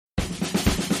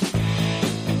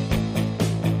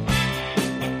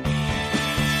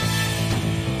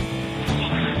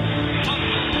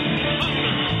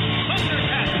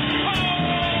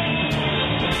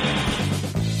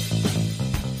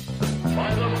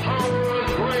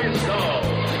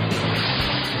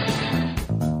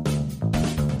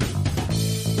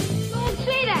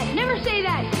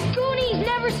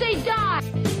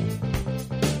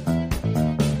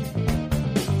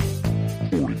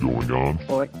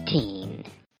14.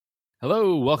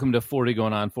 Hello, welcome to 40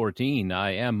 Going on 14.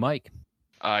 I am Mike.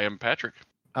 I am Patrick.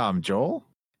 I'm Joel.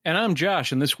 And I'm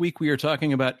Josh, and this week we are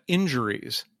talking about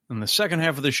injuries. And the second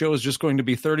half of the show is just going to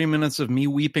be 30 minutes of me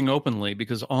weeping openly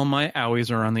because all my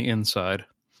owies are on the inside.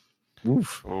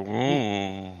 Oof.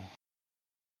 Oh.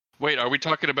 Wait, are we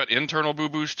talking about internal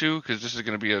boo-boos too? Because this is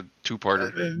going to be a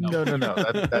two-parter. No.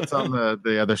 That's on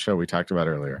the other show we talked about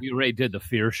earlier. We already did the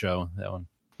fear show, that one.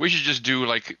 We should just do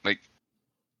like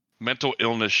mental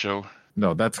illness show.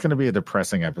 No, that's going to be a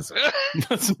depressing episode.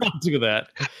 Let's not do that.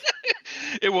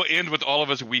 It will end with all of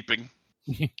us weeping.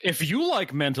 If you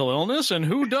like mental illness, and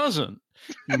who doesn't,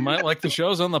 you might like the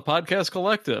shows on the Podcast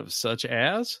Collective, such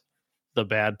as the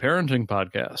Bad Parenting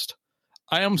Podcast,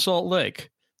 I Am Salt Lake,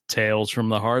 Tales from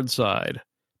the Hard Side,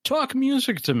 Talk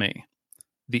Music to Me,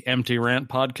 the Empty Rant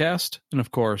Podcast, and of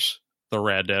course, the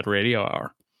Rad Dad Radio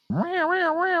Hour.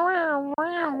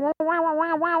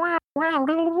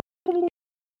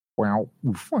 Wow.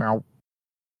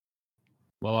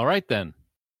 Well, all right then.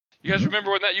 You guys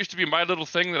remember when that used to be my little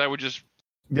thing that I would just...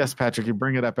 Yes, Patrick, you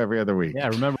bring it up every other week. Yeah, I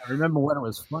remember when it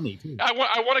was funny, too. I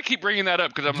want to keep bringing that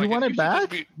up because I'm Do like... you want it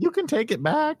back? You can take it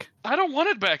back. I don't want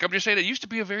it back. I'm just saying it used to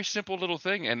be a very simple little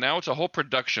thing, and now it's a whole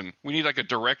production. We need like a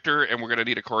director, and we're going to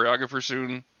need a choreographer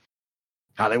soon.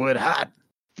 Hollywood hot.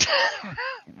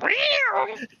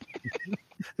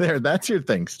 There, that's your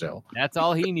thing still. That's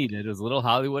all he needed was a little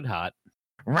Hollywood hot.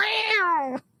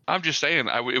 I'm just saying,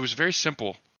 it was very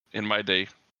simple in my day.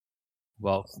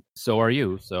 Well, so are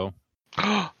you, so...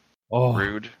 Oh,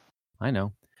 Rude. I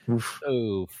know. Oof.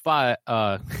 So,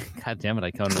 God damn it,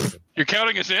 I counted. You're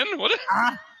counting us in? What?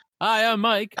 Hi, I'm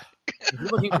Mike. If you're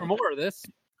looking for more of this,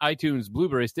 iTunes,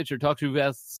 Blueberry, Stitcher, TalkShoe,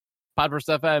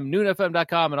 Podverse FM,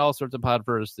 NoonFM.com, and all sorts of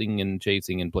podversing and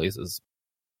chasing in places.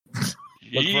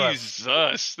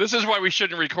 Jesus. This is why we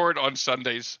shouldn't record on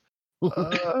Sundays.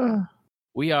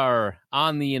 We are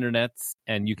on the internet,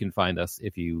 and you can find us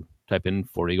if you type in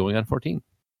 40 Going on 14.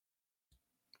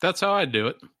 That's how I do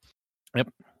it. Yep.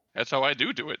 That's how I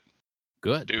do it.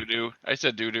 Good. Doo-doo. I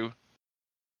said doo-doo.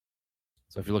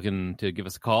 So if you're looking to give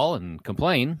us a call and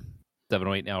complain,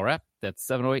 708-NOW-RAP. That's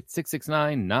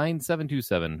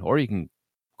 708-669-9727. Or you can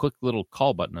click the little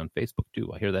call button on Facebook,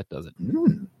 too. I hear that does it.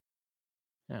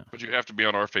 Yeah. But you have to be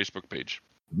on our Facebook page.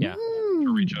 Yeah.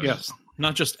 To reach us. Yes,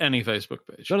 not just any Facebook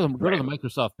page. Go to the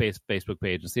Microsoft Facebook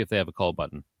page and see if they have a call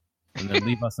button. And then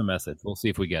leave us a message. We'll see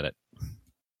if we get it.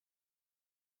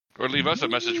 Or leave us a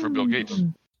message for Bill Gates.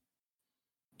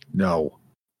 No.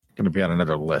 Going to be on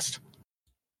another list.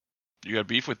 You got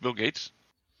beef with Bill Gates?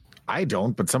 I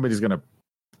don't, but somebody's going to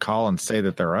call and say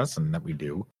that they're us and that we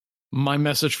do. My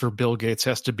message for Bill Gates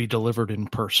has to be delivered in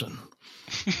person.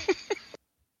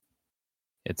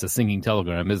 It's a singing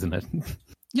telegram, isn't it?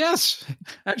 Yes,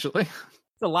 actually.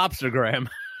 It's a lobstergram.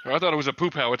 I thought it was a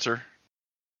poop howitzer.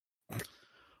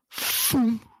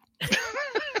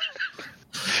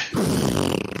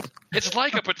 It's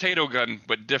like a potato gun,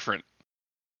 but different.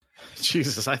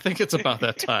 Jesus, I think it's about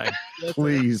that time.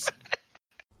 Please.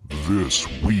 This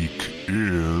week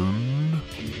in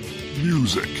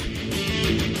music,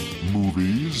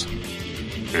 movies,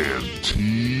 and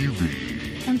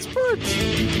TV. And sports.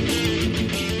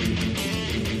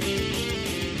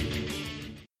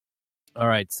 All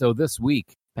right, so this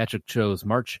week, Patrick chose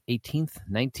March 18th,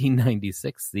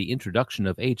 1996, the introduction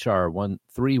of H.R.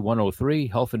 13103,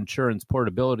 Health Insurance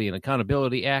Portability and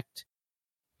Accountability Act,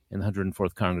 in the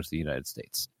 104th Congress of the United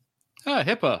States.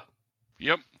 HIPAA.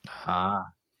 Yep.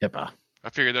 HIPAA. I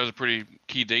figured that was a pretty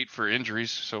key date for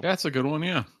injuries. So That's a good one,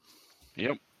 yeah.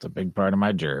 Yep. It's a big part of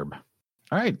my gerb.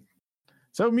 All right.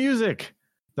 So music.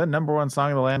 The number one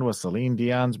song of the land was Celine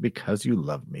Dion's Because You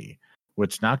Love Me,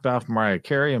 which knocked off Mariah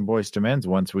Carey and Boyz II Men's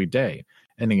One Sweet Day,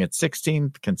 ending its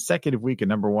 16th consecutive week at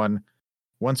number one.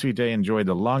 One Sweet Day enjoyed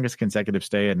the longest consecutive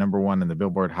stay at number one in the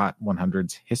Billboard Hot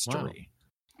 100's history.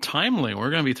 Wow. Timely.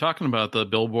 We're going to be talking about the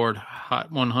Billboard Hot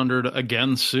 100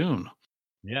 again soon.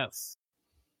 Yes.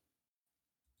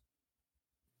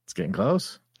 It's getting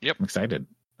close. Yep. I'm excited.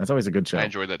 That's always a good show. I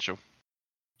enjoyed that show.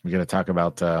 We're going to talk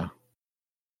about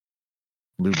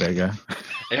Lou Bega.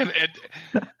 And Ed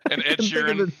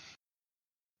Sheeran.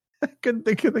 I couldn't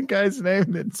think of the guy's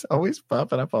name that's always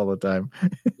popping up all the time.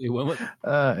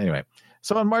 Anyway,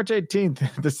 so on March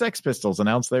 18th, the Sex Pistols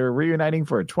announced they were reuniting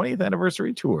for a 20th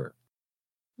anniversary tour.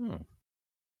 Hmm.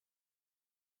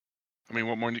 I mean,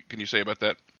 what more can you say about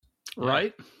that?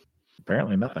 Right?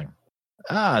 Apparently nothing.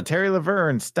 Terry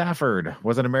Laverne Stafford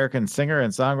was an American singer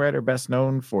and songwriter best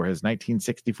known for his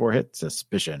 1964 hit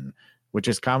Suspicion, which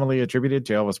is commonly attributed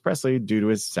to Elvis Presley due to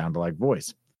his sound-alike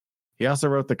voice. He also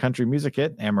wrote the country music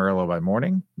hit Amarillo by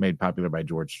Morning, made popular by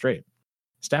George Strait.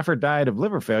 Stafford died of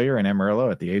liver failure in Amarillo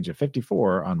at the age of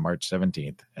 54 on March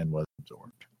 17th and was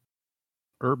absorbed.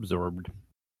 Absorbed.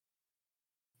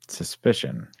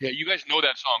 Suspicion. Yeah, you guys know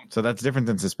that song. So that's different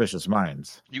than Suspicious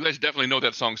Minds. You guys definitely know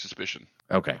that song, Suspicion.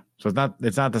 Okay. So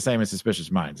it's not the same as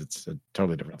Suspicious Minds. It's a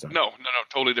totally different song. No,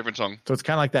 totally different song. So it's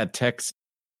kind of like that Tex.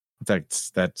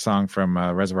 That song from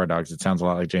Reservoir Dogs. It sounds a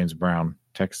lot like James Brown.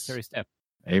 Tex Terry Step.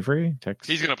 Avery? Tex.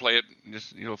 He's gonna play it.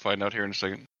 Just you'll find out here in a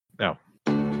second. No.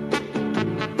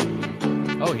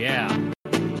 Oh, yeah.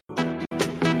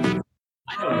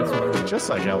 I know this one. Just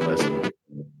like Elvis.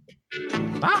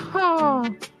 Aha!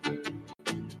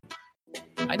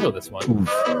 I know this one.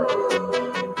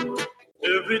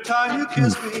 Every time you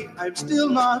kiss me, I'm still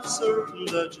not certain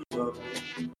that you love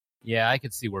me. Yeah, I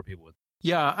could see where people would.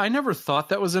 Yeah, I never thought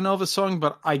that was an Elvis song,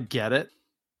 but I get it.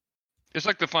 It's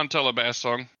like the Fontella Bass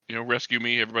song. Rescue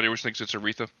Me. Everybody always thinks it's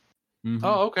Aretha. Mhm.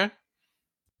 Oh, okay.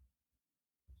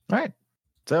 All right.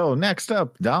 So next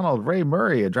up, Donald Ray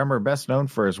Murray, a drummer best known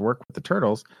for his work with the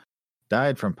Turtles,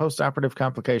 died from post-operative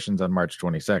complications on March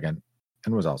 22nd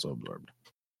and was also absorbed.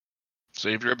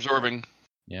 Saved your absorbing.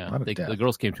 Yeah, A lot of the death.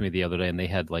 girls came to me the other day and they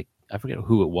had I forget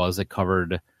who it was that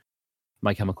covered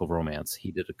My Chemical Romance.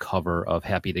 He did a cover of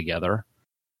Happy Together.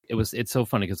 It's so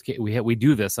funny because we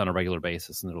do this on a regular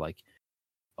basis, and they're like,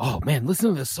 "Oh man, listen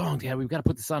to this song, Dad. We've got to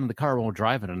put this on in the car when we're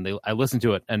driving." And I listen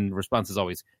to it, and the response is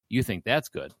always, "You think that's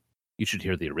good? You should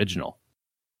hear the original."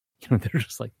 They're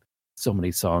just like so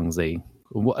many songs. And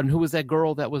who was that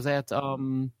girl that was at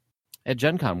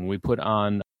Gen Con when we put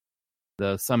on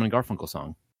the Simon and Garfunkel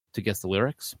song to guess the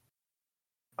lyrics?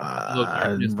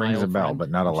 It rings a bell, but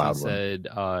not a loud she one.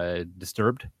 said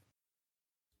Disturbed.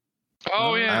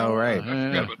 Oh yeah. Oh, right. I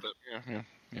forgot about that.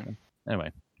 Yeah.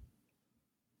 Anyway,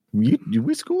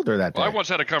 We schooled her that day. Well, I once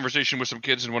had a conversation with some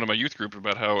kids in one of my youth groups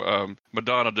about how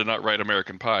Madonna did not write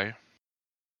American Pie.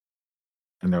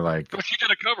 And they're like, But she did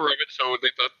a cover of it, so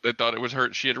they thought it was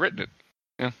her. She had written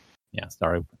it. yeah,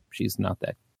 sorry, she's not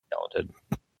that talented.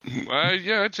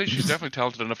 Yeah, I'd say she's definitely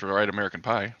talented enough to write American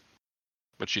Pie,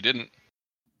 but she didn't.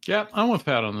 Yeah, I'm with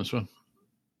Pat on this one.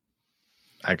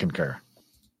 I concur.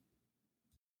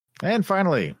 And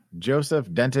finally, Joseph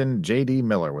Denton J.D.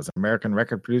 Miller was an American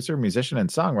record producer, musician, and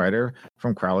songwriter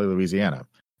from Crowley, Louisiana,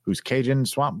 whose Cajun,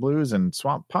 swamp blues, and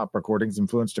swamp pop recordings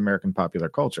influenced American popular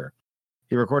culture.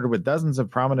 He recorded with dozens of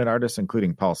prominent artists,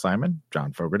 including Paul Simon,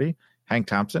 John Fogerty, Hank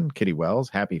Thompson, Kitty Wells,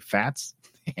 Happy Fats,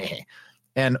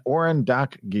 and Orrin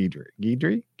Doc Guidry.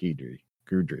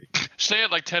 Say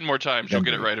it like 10 more times. You'll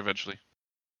get it right eventually.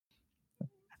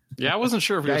 Yeah, I wasn't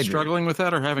sure if he was Guidry. struggling with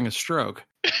that or having a stroke.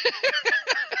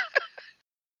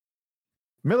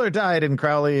 Miller died in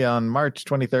Crowley on March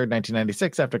 23,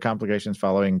 1996, after complications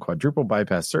following quadruple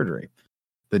bypass surgery.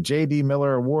 The J.D.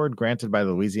 Miller Award, granted by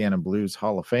the Louisiana Blues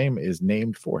Hall of Fame, is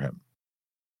named for him.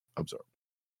 Absorb.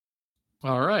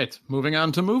 All right, moving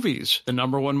on to movies. The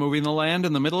number one movie in the land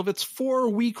in the middle of its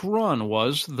 4-week run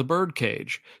was The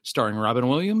Birdcage, starring Robin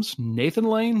Williams, Nathan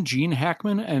Lane, Gene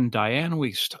Hackman, and Diane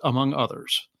Wiest, among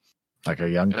others. Like a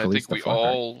young And I think Calista we Flockhart.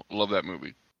 all love that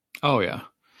movie. Oh, yeah.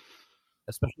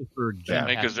 Especially for Gene Yeah.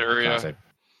 Hank Hackman. Azaria. Classic.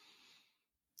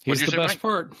 He's What'd you the say, best Mike?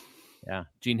 part. Yeah,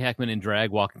 Gene Hackman in drag,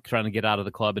 trying to get out of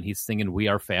the club, and he's singing "We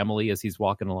Are Family" as he's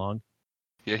walking along.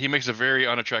 Yeah, he makes a very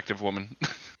unattractive woman.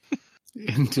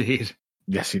 Indeed.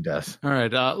 Yes, he does. All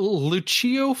right.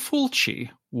 Lucio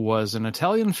Fulci was an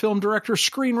Italian film director,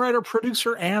 screenwriter,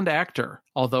 producer, and actor.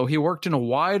 Although he worked in a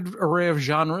wide array of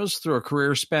genres through a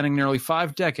career spanning nearly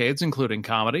 5 decades, including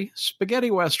comedy,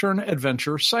 spaghetti western,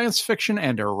 adventure, science fiction,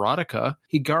 and erotica,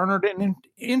 he garnered an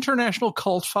international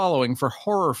cult following for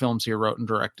horror films he wrote and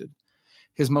directed.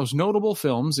 His most notable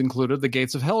films included the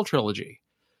Gates of Hell trilogy,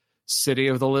 City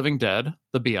of the Living Dead,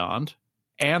 The Beyond,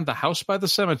 and The House by the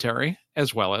Cemetery,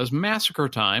 as well as Massacre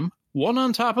Time, one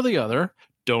on top of the other,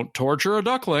 Don't Torture a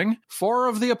Duckling, 4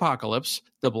 of the Apocalypse,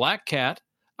 The Black Cat,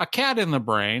 A Cat in the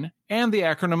Brain, and the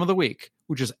acronym of the week,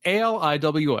 which is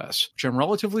ALIWS, which I'm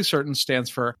relatively certain stands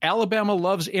for Alabama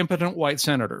Loves Impotent White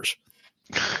Senators.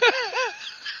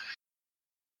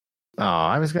 Oh,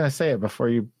 I was going to say it before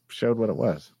you showed what it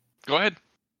was. Go ahead.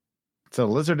 It's a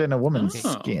lizard in a woman's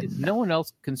Oh. skin. No one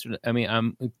else considered. I mean,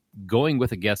 I'm going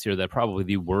with a guess here that probably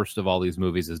the worst of all these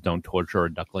movies is "Don't Torture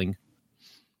a Duckling."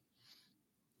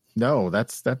 No,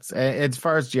 that's as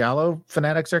far as Giallo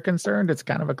fanatics are concerned, it's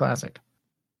kind of a classic.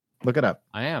 Look it up.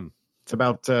 I am. It's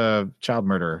about child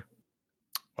murder.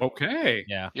 Okay.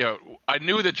 Yeah. Yeah, I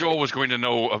knew that Joel was going to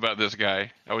know about this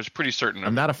guy. I was pretty certain.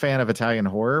 I'm not a fan of Italian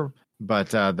horror, but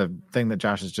the thing that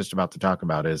Josh is just about to talk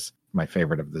about is my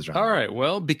favorite of the genre. All right.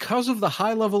 Well, because of the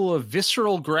high level of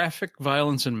visceral graphic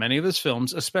violence in many of his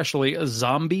films, especially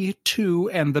Zombie 2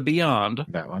 and the Beyond,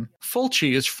 That one.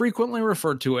 Fulci is frequently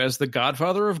referred to as the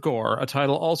Godfather of Gore, a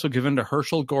title also given to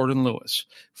Herschel Gordon Lewis.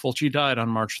 Fulci died on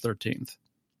March 13th.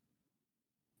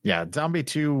 Yeah, Zombie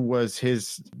 2 was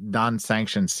his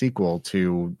non-sanctioned sequel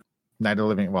to Night of the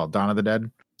Living, Dawn of the Dead.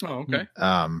 Oh, okay.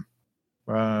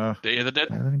 Day of the Dead?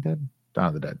 Night of the Living Dead? Dawn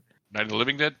of the Dead. Night of the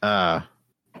Living Dead?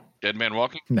 Dead Man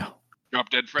Walking? No. Drop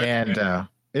Dead Fred? And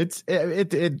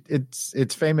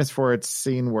it's famous for its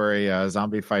scene where a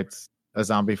zombie fights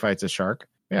a shark.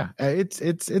 Yeah, it's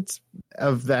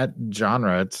of that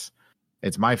genre.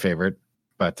 It's my favorite,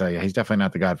 but he's definitely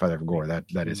not the Godfather of Gore.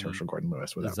 That is Herschel Gordon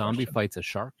Lewis. The zombie fights a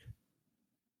shark.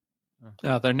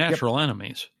 They're natural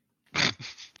enemies.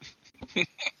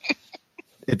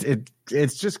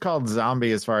 It's just called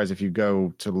Zombie as far as if you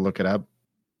go to look it up,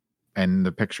 and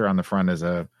the picture on the front is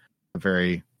a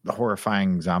very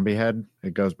horrifying zombie head.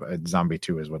 It goes by Zombie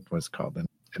 2 is what was called in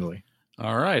Italy.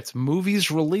 All right.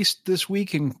 Movies released this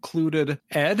week included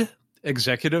Ed,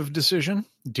 Executive Decision,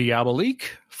 Diabolique,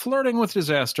 Flirting with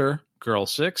Disaster, Girl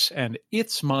 6, and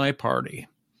It's My Party.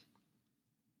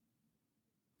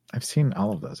 I've seen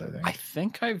all of those, I think. I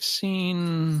think I've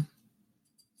seen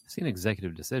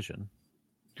Executive Decision.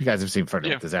 You guys have seen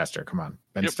Flirting Yeah. with Disaster. Come on.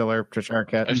 Ben Yep. Stiller, Patricia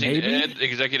Arquette. I've seen Maybe? Ed,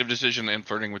 Executive Decision, and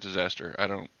Flirting with Disaster. I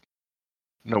don't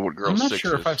know what Girl I'm not 6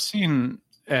 sure is. if I've seen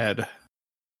Ed.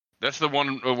 That's the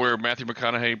one where Matthew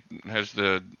McConaughey has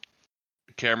the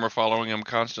camera following him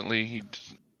constantly.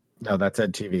 No, that's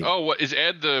Ed TV. Oh, what is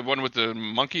Ed the one with the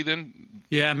monkey then?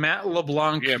 Yeah, Matt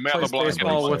LeBlanc Yeah, Matt plays LeBlanc,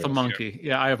 baseball yeah. with a monkey.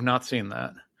 Yeah, I have not seen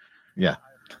that. Yeah.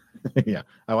 Yeah.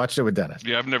 I watched it with Dennis.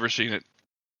 Yeah, I've never seen it.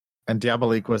 And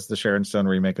Diabolique was the Sharon Stone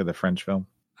remake of the French film.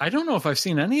 I don't know if I've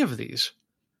seen any of these.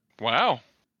 Wow.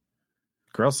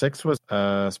 Girl 6 was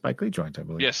Spike Lee joint, I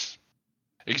believe. Yes.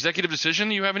 Executive Decision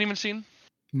you haven't even seen?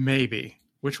 Maybe.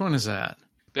 Which one is that?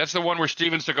 That's the one where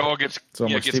Steven Seagal gets So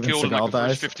where Steven killed in like Seagal the dies?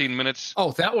 first 15 minutes.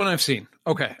 Oh, that one I've seen.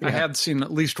 Okay. I Yeah. had seen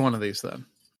at least one of these then.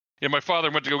 Yeah, my father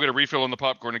went to go get a refill on the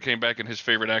popcorn and came back and his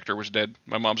favorite actor was dead.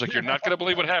 My mom's like, "You're not going to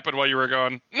believe what happened while you were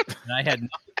gone." And I had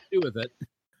nothing to do with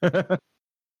it.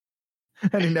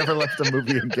 And he never left the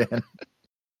movie again.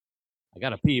 I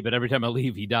gotta pee, but every time I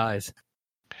leave, he dies.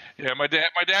 Yeah, my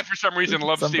dad for some reason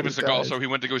loved Somebody Steven Seagal, dies. so he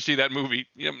went to go see that movie.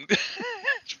 Yep.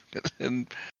 And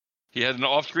he had an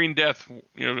off-screen death,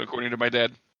 according to my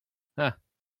dad. All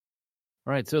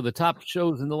right, so the top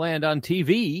shows in the land on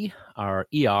TV are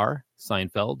ER,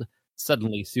 Seinfeld,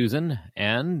 Suddenly Susan,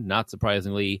 and, not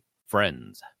surprisingly,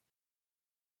 Friends.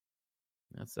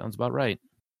 That sounds about right.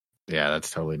 Yeah, that's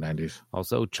totally 90s.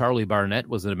 Also, Charlie Barnett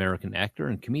was an American actor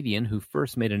and comedian who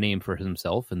first made a name for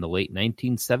himself in the late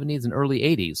 1970s and early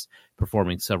 80s,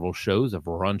 performing several shows of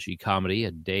raunchy comedy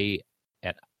a day.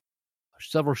 Thought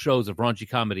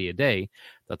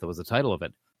that was the title of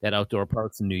it. At outdoor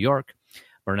parks in New York.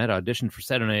 Barnett auditioned for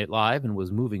Saturday Night Live and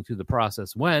was moving through the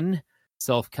process when,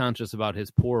 self-conscious about his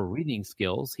poor reading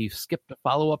skills, he skipped a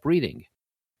follow-up reading.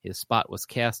 His spot was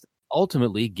cast,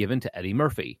 ultimately given to Eddie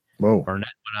Murphy. Whoa. Barnett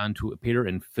went on to appear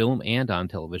in film and on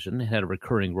television, and had a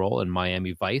recurring role in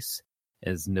Miami Vice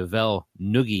as Neville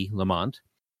Noogie Lamont.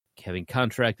 Having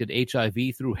contracted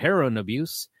HIV through heroin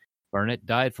abuse, Barnett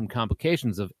died from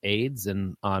complications of AIDS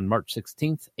and on March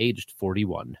 16th, aged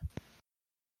 41.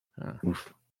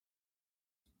 Oof.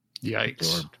 Yikes.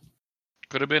 Absorbed.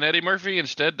 Could have been Eddie Murphy,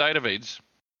 instead died of AIDS.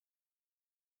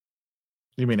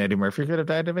 You mean Eddie Murphy could have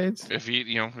died of AIDS? If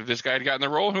if this guy had gotten the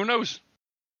role, who knows?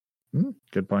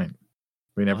 Good point.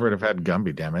 We never would have had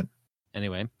Gumby, damn it.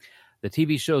 Anyway, the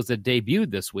TV shows that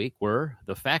debuted this week were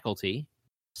The Faculty,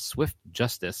 Swift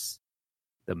Justice,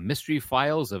 The Mystery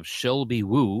Files of Shelby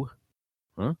Woo,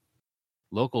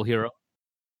 Local Hero,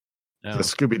 The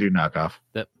Scooby-Doo knockoff.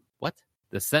 what?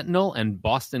 The Sentinel, and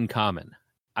Boston Common.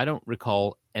 I don't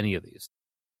recall any of these.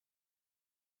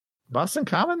 Boston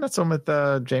Common? That's the one with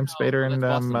James Spader and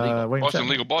that's Boston Legal. William Boston Shatner.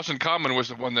 Legal. Boston Common was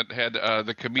the one that had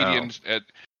the comedians at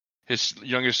his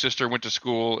youngest sister went to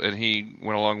school and he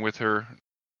went along with her.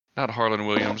 Not Harlan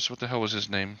Williams. What the hell was his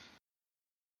name?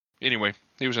 Anyway,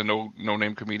 he was a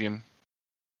no-name comedian.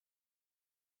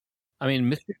 I mean,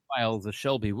 Mystery Files of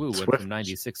Shelby Woo went Swift. from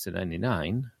 96 to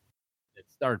 99. It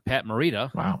starred Pat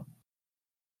Morita. Wow.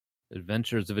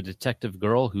 Adventures of a Detective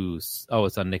Girl who's... Oh,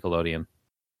 it's on Nickelodeon.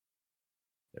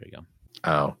 There you go.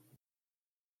 Oh.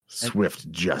 Swift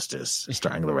Justice,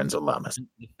 starring Lorenzo Lamas.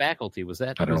 The Faculty, was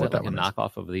that, I don't was know that what like a that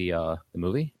one knockoff of the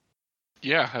movie?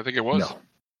 Yeah, I think it was.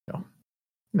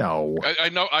 No.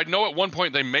 I know at one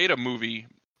point they made a movie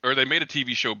or they made a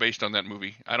TV show based on that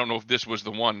movie. I don't know if this was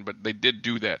the one, but they did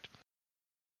do that.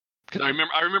 Because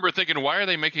I remember thinking, why are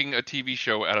they making a TV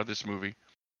show out of this movie?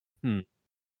 It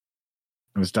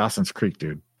was Dawson's Creek,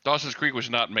 dude. Dawson's Creek was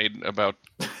not made about.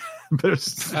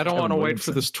 I don't want to wait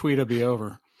for this tweet to be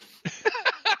over.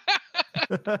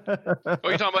 Oh,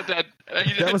 you're talking about that?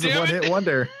 That was a one-hit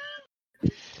wonder.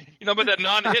 You know about that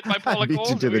non-hit by Paula Beat you Cole?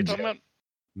 to What are the you talking about?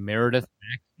 Meredith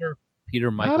Baxter, Peter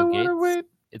I Michael don't Gates. want to wait.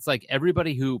 It's like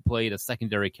everybody who played a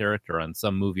secondary character on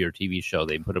some movie or TV show,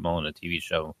 they put them all in a TV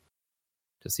show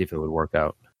to see if it would work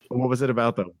out. What was it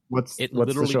about, though? What's It the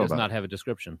literally show does about? not have a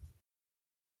description.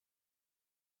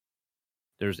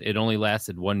 It only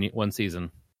lasted one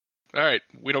season. All right,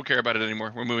 we don't care about it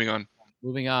anymore. We're moving on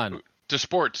Moving on. to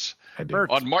sports. I do.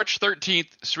 On March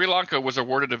 13th, Sri Lanka was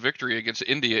awarded a victory against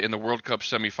India in the World Cup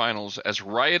semifinals as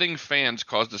rioting fans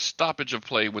caused a stoppage of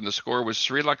play when the score was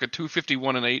Sri Lanka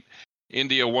 251-8,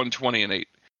 India 120-8.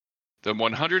 The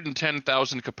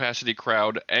 110,000 capacity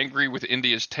crowd, angry with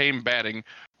India's tame batting,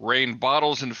 rained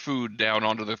bottles and food down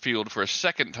onto the field for a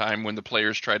second time when the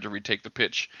players tried to retake the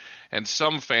pitch, and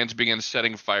some fans began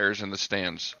setting fires in the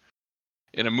stands.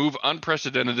 In a move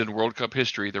unprecedented in World Cup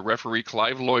history, the referee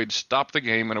Clive Lloyd stopped the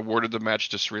game and awarded the match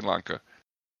to Sri Lanka.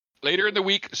 Later in the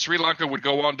week, Sri Lanka would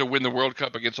go on to win the World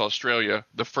Cup against Australia,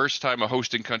 the first time a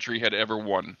hosting country had ever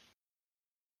won.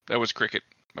 That was cricket,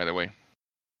 by the way.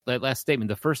 That last statement,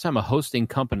 the first time a hosting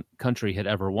country had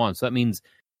ever won. So that means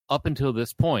up until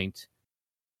this point,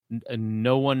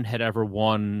 no one had ever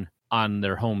won on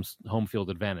their home field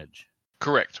advantage.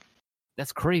 Correct.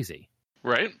 That's crazy.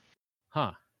 Right?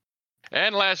 Huh.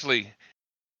 And lastly,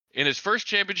 in his first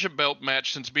championship belt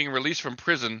match since being released from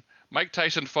prison, Mike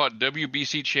Tyson fought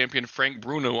WBC champion Frank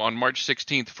Bruno on March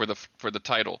 16th for the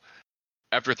title.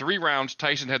 After 3 rounds,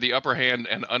 Tyson had the upper hand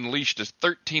and unleashed a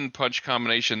 13-punch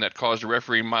combination that caused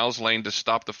referee Miles Lane to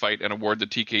stop the fight and award the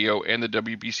TKO and the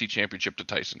WBC championship to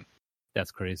Tyson.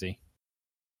 That's crazy.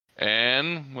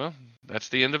 And, well, that's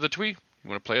the end of the tweet. You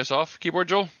want to play us off, Keyboard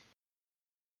Joel?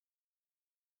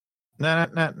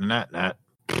 Nah.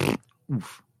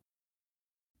 Oof.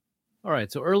 All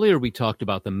right. So earlier we talked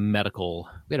about we had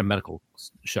a medical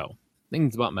show,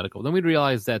 things about medical. Then we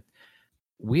realized that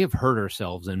we have hurt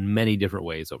ourselves in many different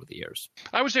ways over the years.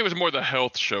 I would say it was more the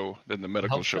health show than the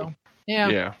medical Health show.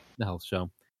 Yeah. The health show.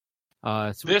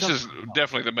 So This is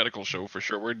definitely the medical show for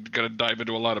sure. We're going to dive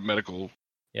into a lot of medical.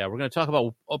 Yeah, we're going to talk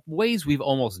about ways we've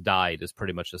almost died is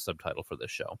pretty much the subtitle for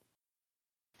this show.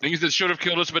 Things that should have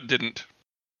killed us but didn't.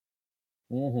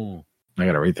 Mm-hmm. I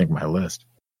got to rethink my list.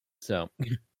 So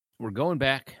we're going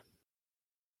back.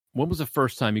 When was the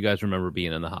first time you guys remember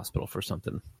being in the hospital for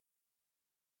something?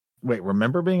 Wait,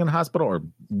 remember being in the hospital or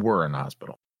were in the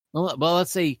hospital? Well,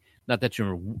 let's say not that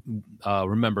you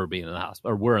remember being in the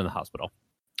hospital or were in the hospital.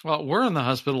 Well, we're in the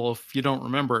hospital. If you don't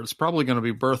remember, it's probably going to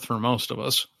be birth for most of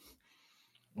us.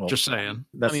 Well, Just saying.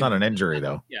 That's not an injury,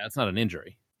 though. Yeah, it's not an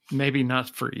injury. Maybe not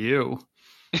for you.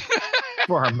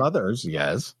 For our mothers,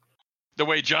 yes. The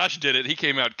way Josh did it, he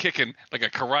came out kicking like a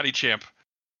karate champ.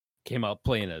 Came out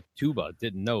playing a tuba,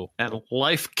 didn't know. And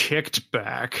life kicked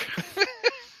back.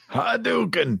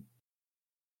 Hadouken!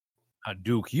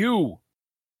 Duke, you.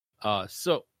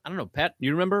 So I don't know, Pat.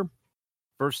 You remember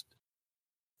first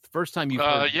time you?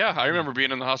 Yeah, I remember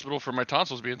being in the hospital for my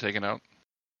tonsils being taken out.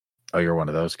 Oh, you're one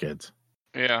of those kids.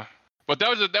 Yeah, but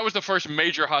that was the first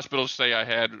major hospital stay I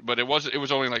had. But it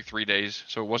was only like 3 days,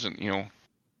 so it wasn't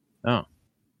Oh,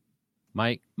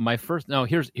 my first. No,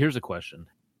 here's a question.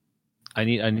 I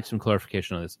need some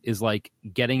clarification on this. Is like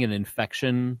getting an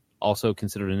infection also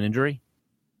considered an injury?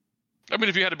 I mean,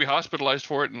 if you had to be hospitalized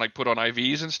for it and like put on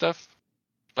IVs and stuff,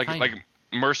 like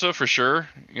MRSA for sure,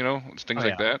 things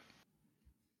like that.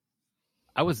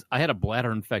 I had a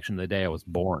bladder infection the day I was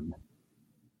born.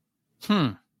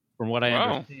 From what I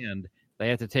understand, they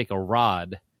had to take a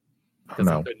rod because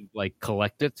they couldn't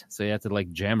collect it, so you had to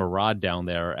jam a rod down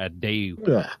there at day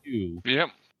 2. Yep.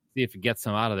 See if it gets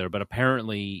some out of there. But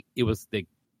apparently, they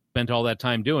spent all that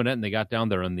time doing it, and they got down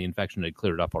there, and the infection had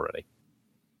cleared up already.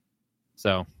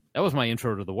 So that was my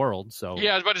intro to the world. So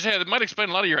yeah, I was about to say that might explain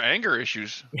a lot of your anger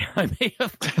issues. Yeah, I may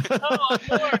have.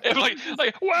 It's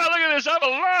like, wow, look at this, I'm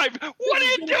alive. What are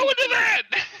you doing to that?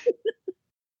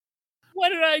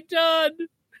 What had I done?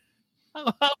 How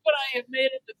could I have made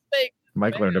a mistake?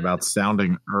 Mike learned about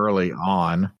sounding early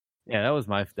on. Yeah, that was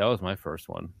my first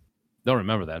one. Don't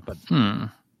remember that, but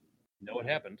know what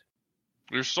happened.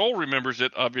 Your soul remembers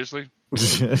it, obviously.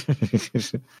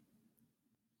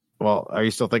 Well, are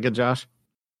you still thinking, Josh?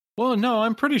 Well, no,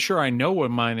 I'm pretty sure I know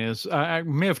what mine is. I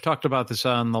may have talked about this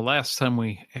on the last time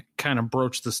we kind of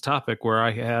broached this topic, where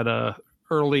I had a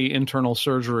early internal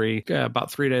surgery,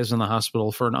 about 3 days in the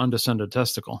hospital for an undescended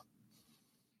testicle.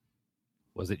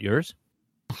 Was it yours?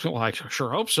 Well, I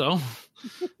sure hope so.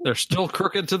 They're still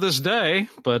crooked to this day,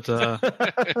 but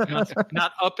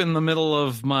not up in the middle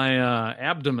of my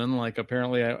abdomen like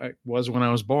apparently I was when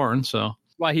I was born. So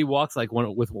why he walks like one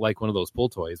of those pull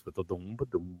toys with the dum ba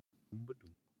dum.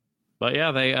 But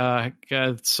yeah, they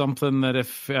got something that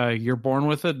if you're born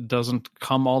with it, doesn't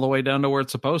come all the way down to where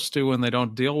it's supposed to, and they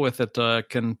don't deal with it,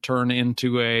 can turn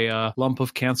into a lump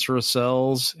of cancerous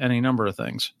cells, any number of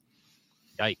things.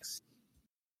 Yikes.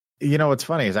 You know, what's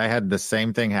funny is I had the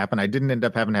same thing happen. I didn't end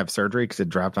up having to have surgery because it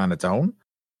dropped on its own.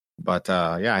 But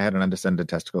yeah, I had an undescended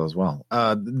testicle as well.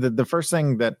 The first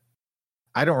thing that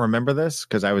I don't remember this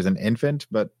because I was an infant,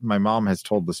 but my mom has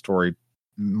told the story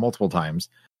multiple times.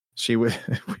 We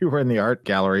were in the art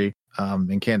gallery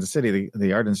in Kansas City,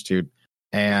 the Art Institute,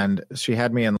 and she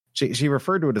had me in. She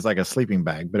referred to it as like a sleeping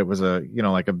bag, but it was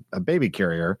like a baby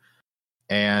carrier,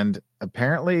 and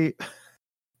apparently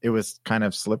it was kind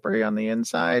of slippery on the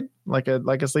inside, like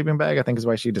a sleeping bag. I think is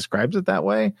why she describes it that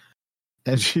way.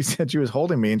 And she said she was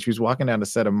holding me, and she was walking down a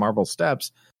set of marble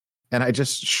steps, and I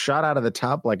just shot out of the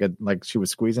top like she was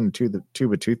squeezing the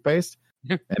tube of toothpaste.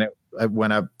 And I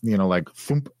went up, like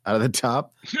thump out of the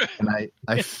top, and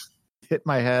I hit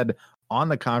my head on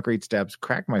the concrete steps,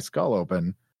 cracked my skull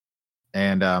open,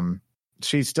 and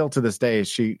she still to this day,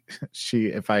 she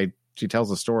tells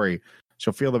the story,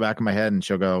 she'll feel the back of my head and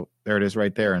she'll go, there it is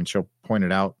right there, and she'll point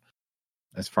it out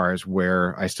as far as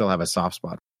where I still have a soft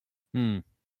spot. Well,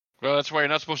 that's why you're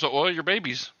not supposed to oil your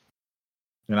babies.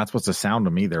 You're not supposed to sound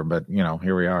them either, but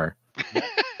here we are.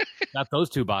 Got those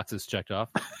two boxes checked off.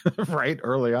 Right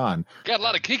early on. Got a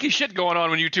lot of kinky shit going on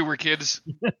when you two were kids.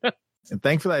 And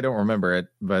thankfully I don't remember it,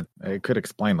 but it could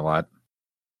explain a lot.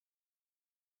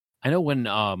 I know when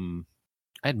I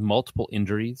had multiple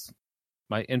injuries.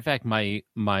 In fact, my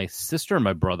sister and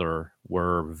my brother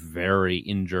were very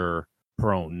injury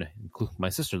prone. My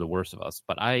sister, the worst of us.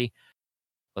 But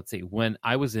let's see, when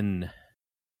I was in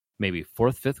maybe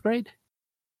 4th, 5th grade,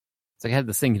 it's like I had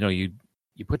this thing,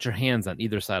 you put your hands on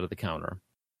either side of the counter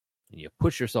and you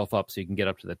push yourself up so you can get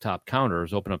up to the top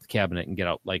counters, open up the cabinet and get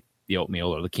out like the oatmeal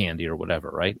or the candy or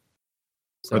whatever, right?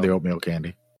 Or the oatmeal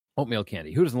candy. Oatmeal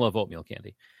candy. Who doesn't love oatmeal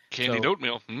candy? Candied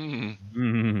oatmeal.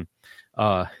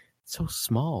 So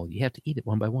small. You have to eat it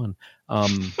one by one.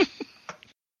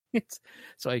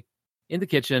 So I, in the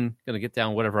kitchen, going to get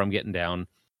down whatever I'm getting down.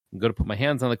 I'm going to put my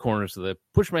hands on the corners so that I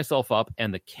push myself up,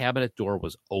 and the cabinet door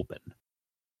was open.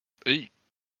 Hey.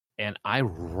 And I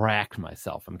racked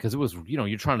myself because it was,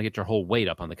 you're trying to get your whole weight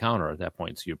up on the counter at that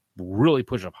point. So you really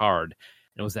push up hard.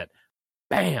 And it was that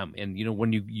bam. And,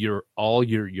 when your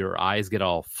eyes get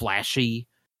all flashy,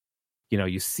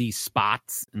 you see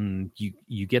spots and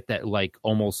you get that like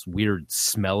almost weird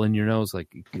smell in your nose. Like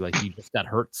you just got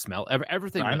hurt smell.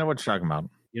 Everything. I know what you're talking about.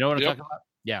 You know what I'm talking about?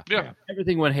 Yeah.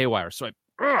 Everything went haywire. So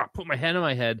I put my hand on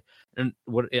my head and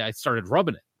I started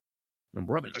rubbing it. I'm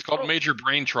rubbing it. It's called major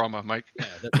brain trauma, Mike. Yeah,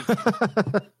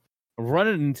 I'm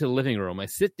running into the living room. I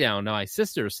sit down. Now my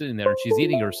sister is sitting there and she's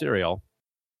eating her cereal.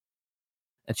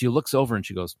 And she looks over and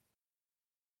she goes,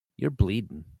 "You're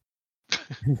bleeding."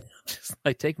 Just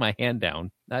I take my hand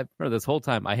down. I remember this whole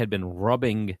time I had been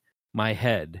rubbing my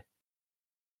head.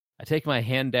 I take my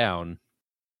hand down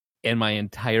and my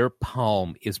entire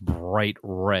palm is bright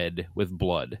red with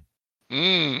blood.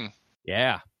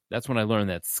 Yeah. That's when I learned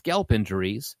that scalp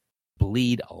injuries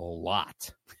bleed a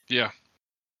lot. Yeah.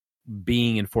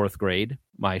 Being in 4th grade,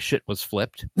 my shit was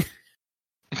flipped.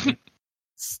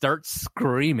 Start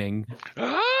screaming.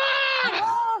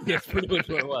 That's pretty much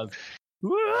what it was.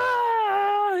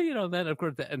 Then of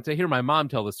course, and to hear my mom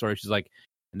tell the story, she's like,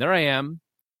 and there I am,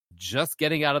 just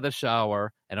getting out of the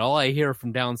shower, and all I hear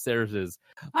from downstairs is,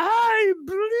 "I'm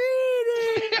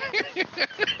bleeding."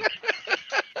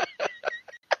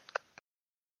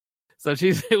 So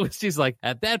she's like,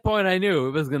 at that point, I knew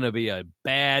it was going to be a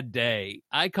bad day.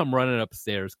 I come running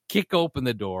upstairs, kick open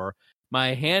the door.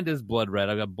 My hand is blood red.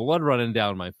 I've got blood running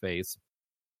down my face.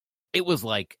 It was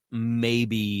like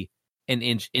maybe an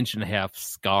inch and a half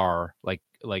scar, like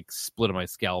split of my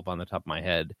scalp on the top of my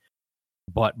head,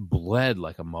 but bled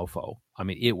like a mofo. I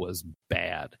mean, it was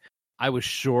bad. I was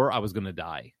sure I was going to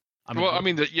die.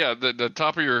 The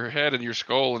top of your head and your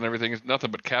skull and everything is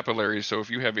nothing but capillaries. So if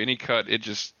you have any cut, it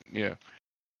just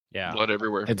blood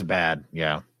everywhere. It's bad.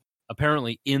 Yeah.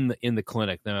 Apparently in the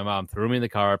clinic, then my mom threw me in the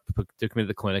car, took me to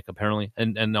the clinic. Apparently,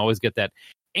 and always get that.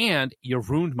 And you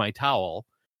ruined my towel.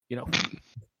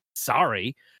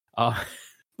 Sorry,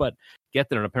 but get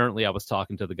there. And apparently, I was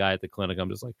talking to the guy at the clinic. I'm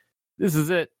just like, this is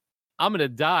it. I'm gonna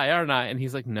die, aren't I? And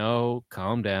he's like, no,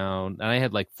 calm down. And I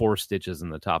had like 4 stitches in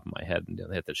the top of my head, and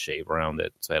they had to shave around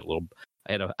it, so I had a little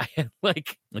I had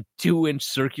like a 2-inch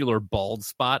circular bald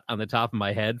spot on the top of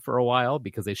my head for a while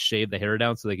because they shaved the hair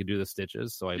down so they could do the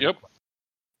stitches. So I looked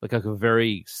like a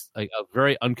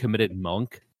very uncommitted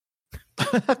monk.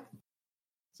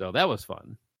 So that was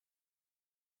fun.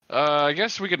 I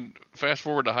guess we can fast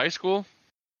forward to high school.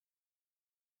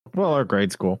 Well, or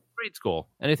grade school. Grade school.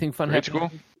 Anything fun Grade happen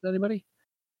school? with anybody?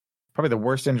 Probably the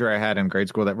worst injury I had in grade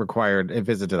school that required a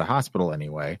visit to the hospital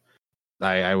anyway.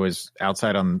 I was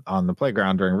outside on the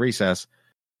playground during recess,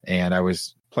 and I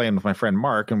was playing with my friend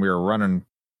Mark, and we were running,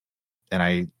 and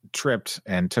I tripped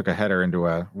and took a header into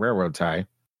a railroad tie.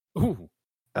 Ooh.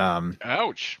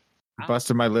 Ouch.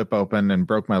 Busted my lip open and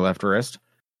broke my left wrist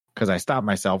because I stopped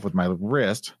myself with my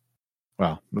wrist.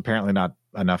 Well, apparently not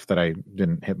enough that I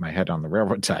didn't hit my head on the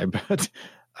railroad tie, but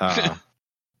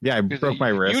yeah, I broke my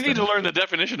wrist. You need to learn the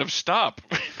definition of stop.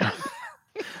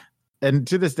 And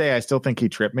to this day, I still think he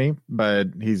tripped me, but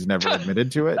he's never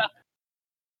admitted to it.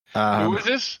 Who is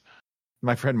this?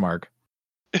 My friend Mark.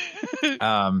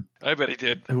 I bet he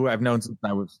did. Who I've known since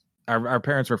I was. Our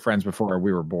parents were friends before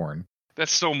we were born.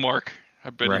 That's so Mark.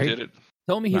 I bet Right? he did it.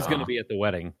 Tell me he's going to be at the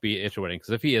wedding, at your wedding. Because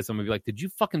if he is, I'm going to be like, did you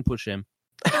fucking push him?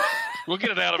 We'll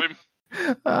get it out of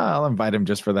him. I'll invite him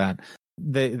just for that.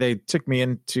 They took me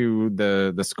into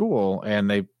the school, and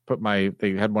they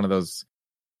had one of those,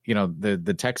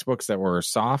 the textbooks that were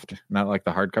soft, not like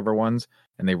the hardcover ones,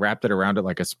 and they wrapped it around it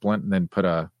like a splint, and then put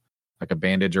a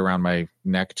bandage around my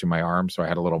neck to my arm, so I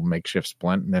had a little makeshift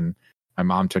splint. And then my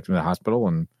mom took me to the hospital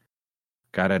and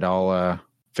got it all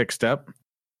fixed up.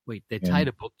 Wait, they tied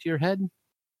a book to your head?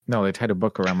 No, they tied a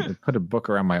book around. They put a book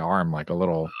around my arm, like a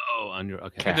little. Oh, on your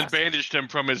okay. And then bandaged him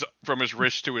from his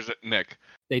wrist to his neck.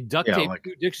 They duct taped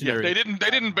two dictionaries. They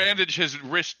didn't bandage his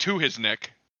wrist to his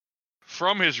neck.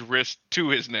 From his wrist to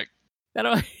his neck.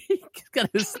 He's got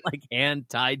his hand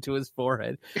tied to his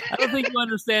forehead. I don't think you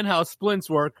understand how splints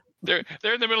work. They're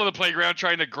in the middle of the playground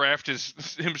trying to graft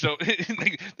himself.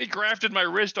 They grafted my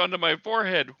wrist onto my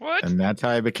forehead. What? And that's how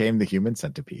I became the human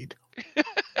centipede.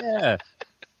 Yeah.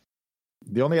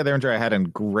 The only other injury I had in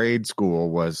grade school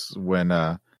was when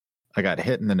I got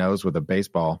hit in the nose with a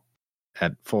baseball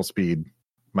at full speed.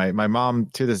 My mom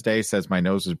to this day says my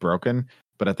nose is broken,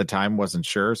 but at the time wasn't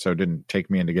sure, so didn't take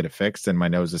me in to get it fixed. And my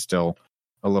nose is still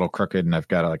a little crooked, and I've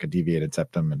got a deviated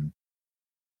septum, and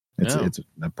it's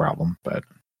a problem. But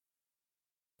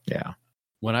yeah,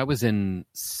 when I was in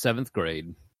 7th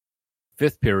grade,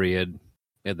 5th period,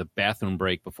 we had the bathroom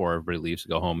break before everybody leaves to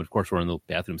go home. Of course, we're in the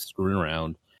bathroom screwing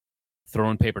around,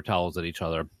 throwing paper towels at each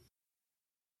other.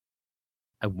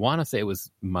 I want to say it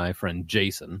was my friend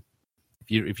Jason.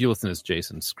 If you listen to this,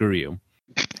 Jason, screw you.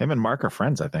 Him and Mark are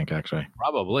friends, I think, actually.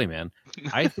 Probably, man.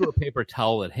 I threw a paper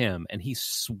towel at him, and he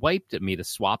swiped at me to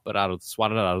swat it out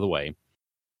of the way.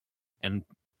 And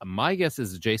my guess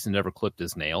is Jason never clipped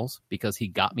his nails because he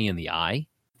got me in the eye.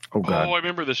 Oh, God. Oh, I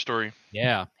remember this story.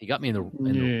 Yeah, he got me in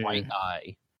the right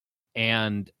eye,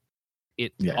 and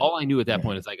all I knew at that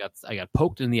point is I got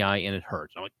poked in the eye and it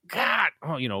hurt. I'm like, God,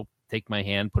 take my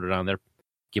hand, put it on there,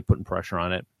 keep putting pressure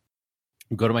on it.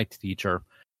 Go to my teacher,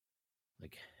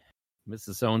 like,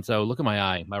 Mrs. So-and-so, look at my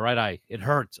eye, my right eye. It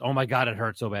hurts. Oh, my God, it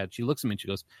hurts so bad. She looks at me and she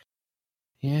goes,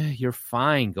 yeah, you're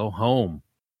fine. Go home.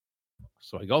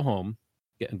 So I go home,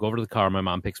 go over to the car. My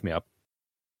mom picks me up.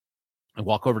 I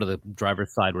walk over to the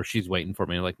driver's side where she's waiting for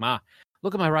me. I'm like, Ma,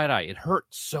 look at my right eye. It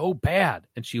hurts so bad.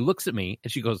 And she looks at me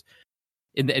and she goes,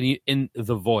 in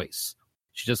the voice,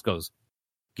 she just goes,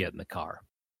 get in the car.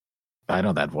 I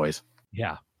know that voice.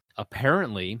 Yeah.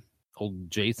 Apparently,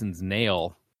 old Jason's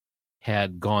nail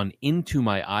had gone into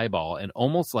my eyeball and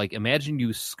almost like, imagine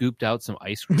you scooped out some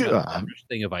ice cream, a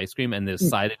thing of ice cream, and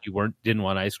decided you didn't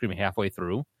want ice cream halfway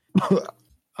through.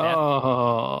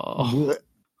 Oh,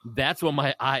 that's what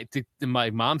my eye. My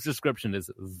mom's description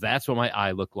is. That's what my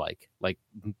eye looked like. Like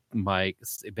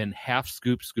been half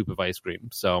scoop of ice cream.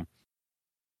 So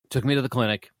took me to the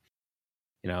clinic.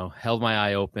 Held my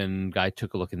eye open. Guy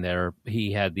took a look in there.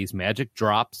 He had these magic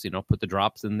drops. Put the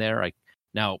drops in there.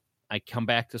 I come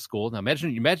back to school. Now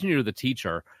imagine you're the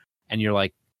teacher and you're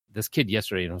like, this kid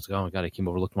yesterday, I was like, oh my God, I came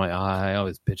over, looked at my eye. I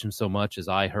was bitching so much. His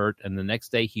eye hurt. And the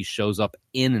next day he shows up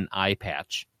in an eye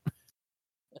patch.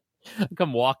 I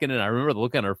come walking in. I remember the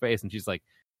look on her face and she's like,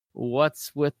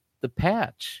 what's with the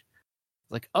patch?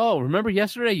 Like, oh, remember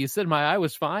yesterday you said my eye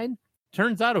was fine?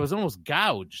 Turns out it was almost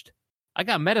gouged. I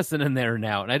got medicine in there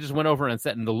now. And I just went over and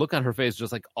sat, and the look on her face,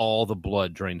 just like all the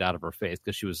blood drained out of her face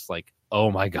because she was like, oh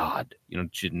my God.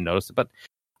 She didn't notice it. But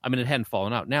it hadn't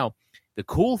fallen out. Now, the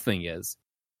cool thing is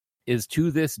to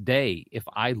this day, if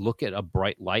I look at a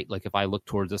bright light, like if I look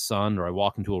towards the sun or I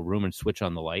walk into a room and switch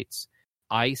on the lights,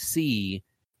 I see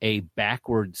a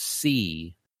backward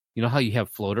C. You know how you have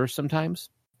floaters sometimes?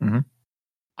 Mhm.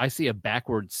 I see a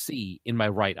backward C in my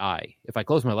right eye. If I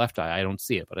close my left eye, I don't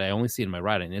see it, but I only see it in my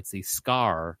right eye, and it's a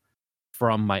scar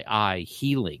from my eye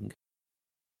healing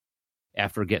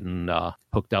after getting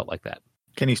hooked out like that.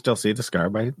 Can you still see the scar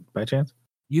by chance?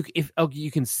 You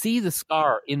can see the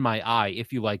scar in my eye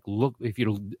if you look, if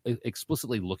you're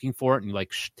explicitly looking for it and you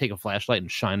take a flashlight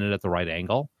and shine it at the right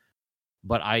angle.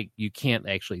 But you can't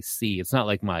actually see. It's not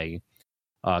like my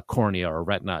cornea or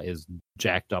retina is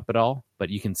jacked up at all. But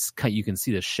you can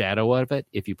see the shadow of it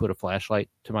if you put a flashlight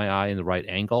to my eye in the right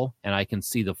angle, and I can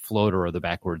see the floater or the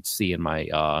backward C in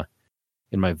my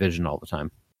vision all the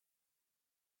time.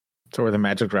 So were the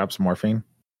magic drops morphine?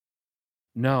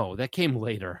 No, that came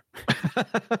later. I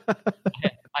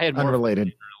had morphine.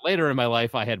 Unrelated. Later in my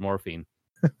life, I had morphine.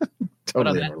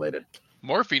 Totally unrelated.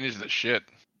 Morphine is the shit.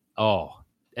 Oh,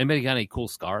 anybody got any cool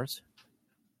scars?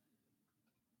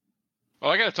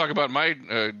 Well, I got to talk about my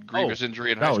grievous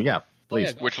injury in high school. Yeah,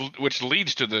 please. Which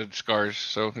leads to the scars,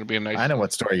 so it'll be a nice... I know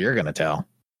what story you're going to tell.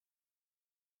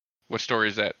 What story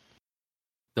is that?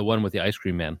 The one with the ice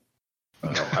cream man.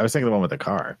 Oh, I was thinking the one with the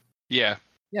car. Yeah.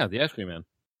 Yeah, the ice cream man.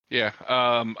 Yeah.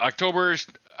 October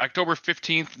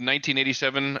 15th,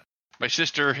 1987, my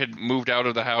sister had moved out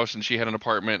of the house and she had an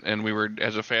apartment, and we were,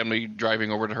 as a family,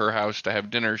 driving over to her house to have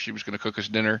dinner. She was going to cook us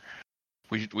dinner.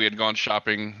 We had gone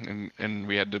shopping, and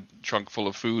we had the trunk full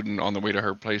of food, and on the way to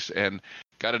her place, and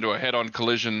got into a head-on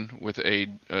collision with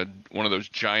one of those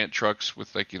giant trucks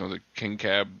with the king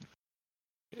cab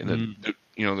and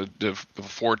the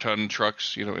 4-ton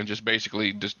trucks, and just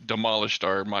basically just demolished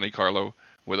our Monte Carlo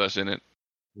with us in it.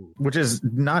 Which is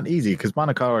not easy because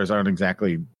Monte Carlos aren't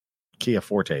exactly Kia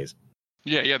Fortes.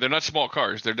 Yeah, they're not small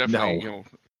cars. They're definitely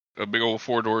a big old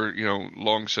 4-door,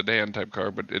 long sedan type car,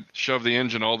 but it shoved the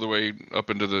engine all the way up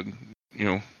into the,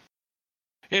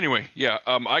 Anyway, yeah,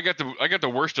 I got the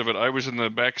worst of it. I was in the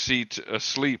back seat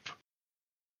asleep,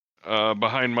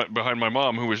 behind my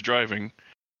mom who was driving,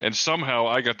 and somehow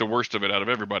I got the worst of it out of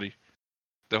everybody.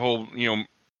 The whole,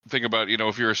 thing about,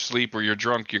 if you're asleep or you're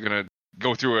drunk, you're gonna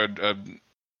go through an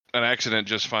accident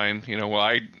just fine. Well,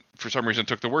 I for some reason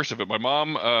took the worst of it. My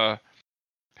mom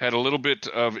had a little bit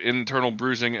of internal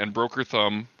bruising and broke her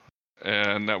thumb,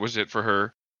 and that was it for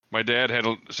her. My dad had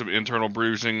some internal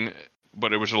bruising,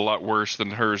 but it was a lot worse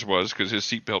than hers was because his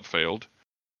seatbelt failed.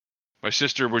 My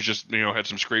sister was just, had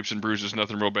some scrapes and bruises,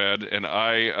 nothing real bad, and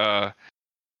I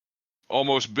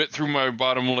almost bit through my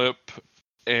bottom lip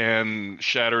and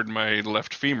shattered my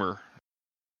left femur.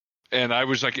 And I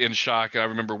was in shock. I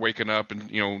remember waking up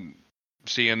and,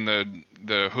 seeing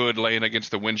the hood laying against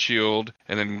the windshield,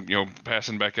 and then,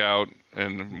 passing back out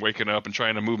and waking up and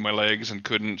trying to move my legs and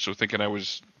couldn't, so thinking I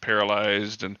was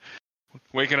paralyzed, and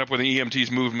waking up when the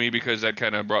EMTs moved me because that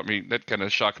kind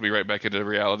of shocked me right back into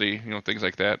reality, things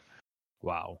like that.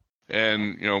 Wow.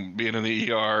 And, being in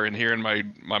the ER and hearing my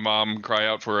mom cry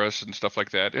out for us and stuff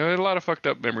like that. A lot of fucked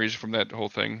up memories from that whole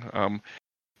thing.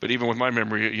 But even with my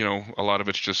memory, a lot of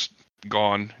it's just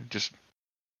gone, just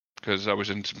because I was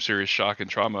in some serious shock and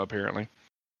trauma, apparently.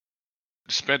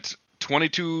 Spent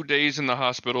 22 days in the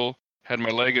hospital, had my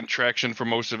leg in traction for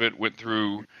most of it, went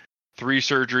through 3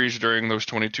 surgeries during those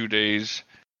 22 days.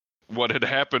 What had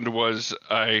happened was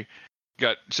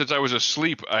since I was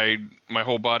asleep, my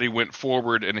whole body went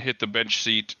forward and hit the bench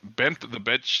seat, bent the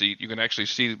bench seat. You can actually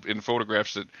see in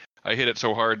photographs that I hit it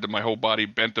so hard that my whole body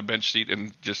bent the bench seat,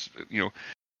 and just,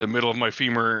 the middle of my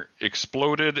femur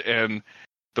exploded, and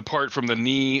the part from the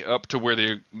knee up to where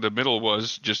the middle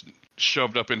was just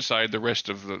shoved up inside the rest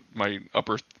of my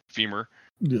upper femur.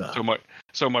 Yeah.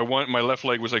 So my left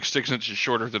leg was 6 inches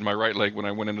shorter than my right leg when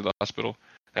I went into the hospital.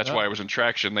 That's why I was in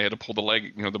traction. They had to pull the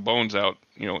leg, the bones out,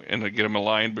 and to get them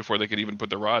aligned before they could even put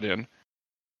the rod in.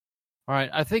 All right,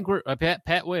 I think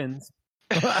Pat wins.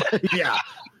 Yeah.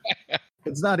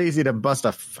 It's not easy to bust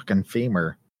a fucking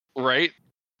femur. Right.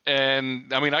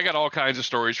 And, I got all kinds of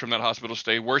stories from that hospital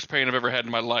stay. Worst pain I've ever had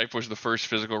in my life was the first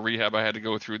physical rehab I had to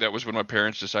go through. That was when my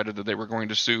parents decided that they were going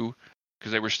to sue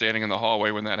because they were standing in the hallway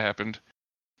when that happened.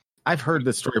 I've heard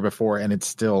this story before, and it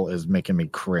still is making me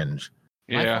cringe.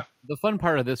 Yeah. The fun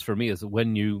part of this for me is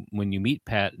when you meet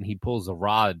Pat and he pulls a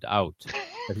rod out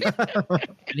and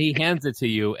he hands it to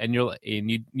you, and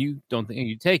you don't think,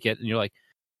 you take it and you're like,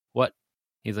 what?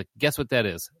 He's like, guess what that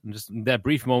is? And just that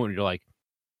brief moment, you're like,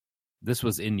 this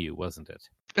was in you, wasn't it?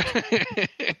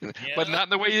 But not in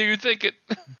the way you think it.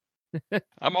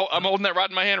 I'm holding that rod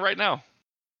in my hand right now.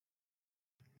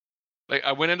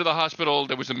 I went into the hospital.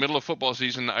 It was the middle of football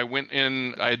season. I went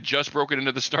in. I had just broken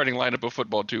into the starting lineup of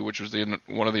football too, which was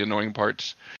one of the annoying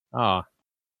parts. Ah.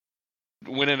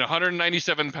 went in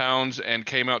 197 pounds and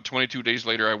came out 22 days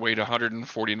later. I weighed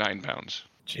 149 pounds.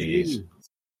 Jeez.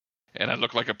 And I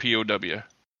looked like a POW.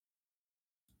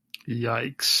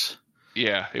 Yikes.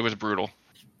 Yeah, it was brutal.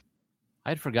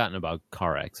 I'd forgotten about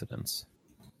car accidents.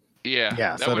 Yeah.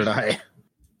 Yeah, so did I.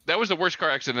 That was the worst car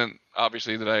accident,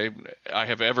 obviously, that I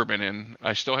have ever been in.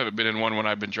 I still haven't been in one when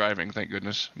I've been driving, thank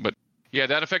goodness. But yeah,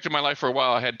 that affected my life for a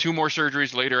while. I had 2 more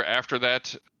surgeries later after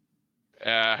that.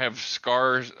 I have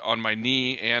scars on my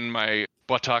knee and my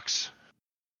buttocks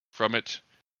from it.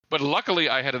 But luckily,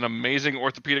 I had an amazing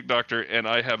orthopedic doctor, and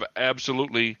I have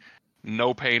absolutely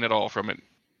no pain at all from it.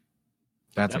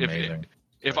 That's amazing.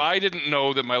 If I didn't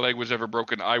know that my leg was ever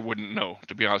broken, I wouldn't know,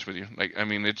 to be honest with you. Like, I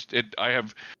mean, I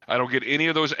don't get any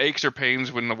of those aches or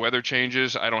pains when the weather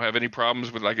changes. I don't have any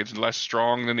problems with, like, it's less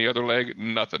strong than the other leg.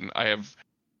 Nothing.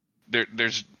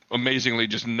 There's amazingly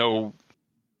just no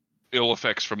ill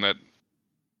effects from that.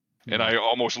 And I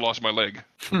almost lost my leg.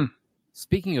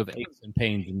 Speaking of aches and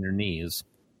pains in your knees,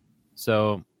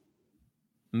 so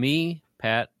me,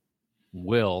 Pat,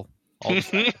 Will,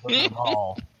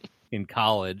 all in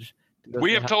college.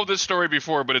 We have told this story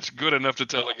before, but it's good enough to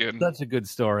tell again. That's a good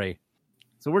story.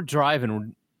 So we're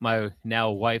driving my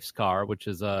now wife's car, which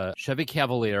is a Chevy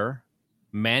Cavalier,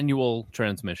 manual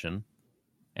transmission.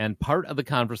 And part of the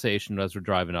conversation as we're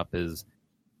driving up is,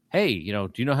 hey, do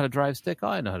you know how to drive stick? Oh,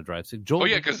 I know how to drive stick. Joel, oh,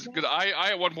 yeah, because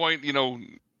I at one point,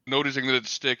 noticing that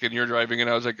it's stick and you're driving, and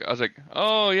I was like,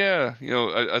 oh, yeah.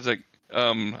 I was like,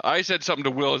 I said something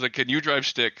to Will. I was like, can you drive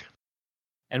stick?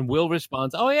 And Will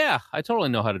responds, oh, yeah, I totally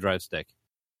know how to drive stick.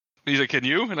 He's like, can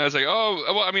you? And I was like, oh,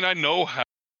 well, I mean, I know how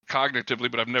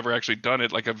cognitively, but I've never actually done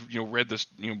it. Like, I've, read this,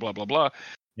 blah, blah, blah.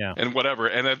 Yeah. And whatever.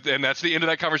 And that's the end of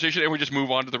that conversation, and we just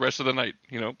move on to the rest of the night,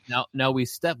 Now we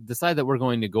decide that we're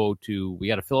going to we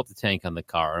got to fill up the tank on the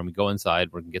car, and we go inside,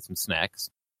 we're going to get some snacks.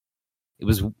 It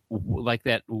was like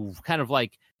that kind of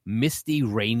like misty,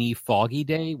 rainy, foggy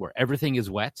day where everything is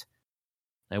wet.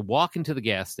 I walk into the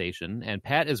gas station, and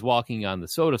Pat is walking on the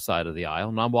soda side of the aisle,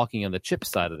 and I'm walking on the chip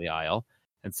side of the aisle,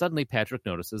 and suddenly Patrick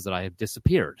notices that I have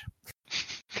disappeared.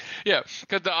 Yeah,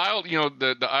 because the aisle,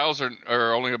 the aisles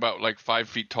are only about like 5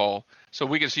 feet tall, so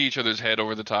we can see each other's head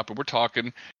over the top, and we're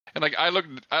talking. And like I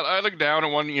look down at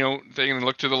one thing and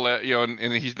look to the left,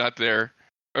 and he's not there,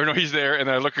 or no, he's there, and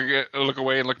I look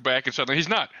away and look back, and suddenly he's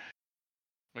not.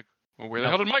 I'm like, well, where the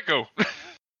hell did Mike go?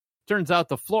 Turns out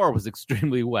the floor was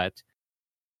extremely wet.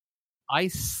 I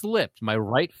slipped, my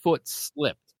right foot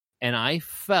slipped, and I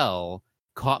fell.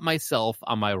 Caught myself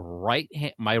on my right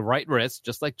wrist,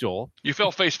 just like Joel. You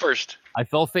fell face first. I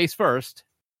fell face first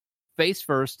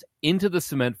into the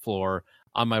cement floor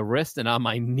on my wrist and on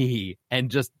my knee, and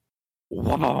just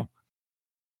whoa.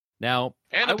 Now,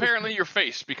 and apparently your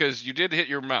face, because you did hit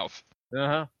your mouth.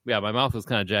 Yeah, my mouth was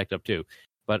kind of jacked up too.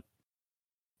 But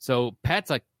so Pat's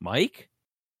like, Mike.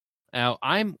 Now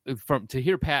to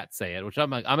hear Pat say it, which I'm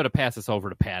like, I'm going to pass this over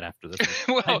to Pat after this.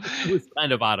 Well, he was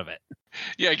kind of out of it.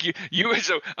 Yeah, you.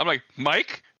 So I'm like,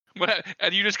 Mike, what?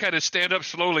 And you just kind of stand up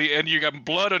slowly, and you got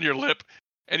blood on your lip,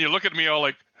 and you look at me all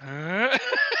like, huh?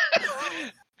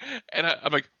 And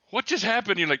I'm like, what just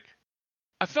happened? You're like,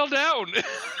 I fell down.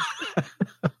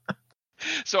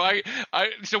 So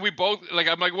we both, like,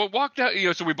 I'm like, well, walk down.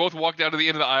 So we both walk down to the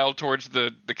end of the aisle towards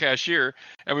the cashier,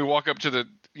 and we walk up to the.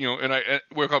 And I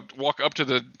walk up to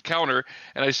the counter,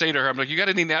 and I say to her, I'm like, you got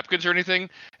any napkins or anything?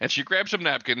 And she grabs some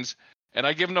napkins, and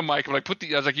I give them to Mike. I'm like,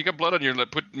 I was like, you got blood on your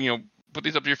lip. Put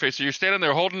these up to your face. So you're standing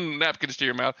there holding napkins to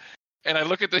your mouth, and I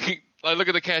look at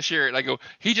the cashier, and I go,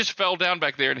 he just fell down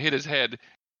back there and hit his head.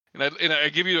 And I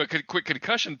give you a quick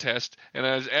concussion test, and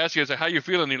I was asking, I said, how you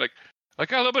feeling? And you're like, I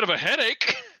got a little bit of a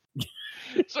headache.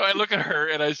 So I look at her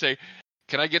and I say,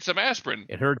 can I get some aspirin?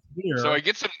 It hurts here. So I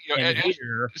get some.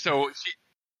 So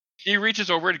she reaches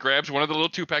over and grabs one of the little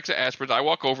 2-packs of aspirin. I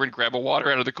walk over and grab a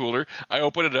water out of the cooler. I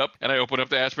open it up, and I open up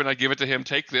the aspirin. I give it to him.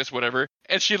 Take this, whatever.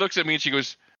 And she looks at me, and she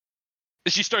goes,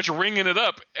 she starts ringing it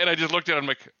up. And I just looked at him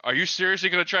like, are you seriously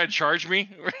going to try and charge me?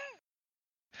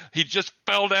 He just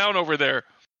fell down over there.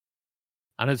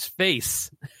 On his face.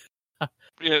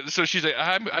 Yeah, so she's like,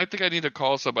 I think I need to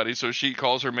call somebody. So she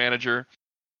calls her manager.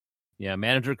 Yeah,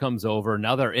 manager comes over.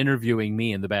 Now they're interviewing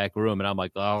me in the back room, and I'm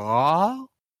like, oh.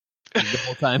 The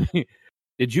whole time,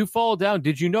 did you fall down?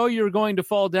 Did you know you were going to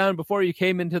fall down before you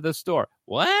came into the store?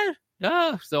 What?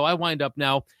 So I wind up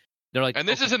now. They're like, and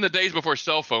this is in the days before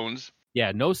cell phones.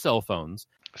 Yeah, no cell phones.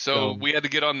 So we had to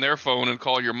get on their phone and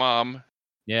call your mom.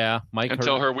 Yeah, Mike. And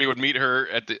tell her we would meet her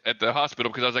at the hospital,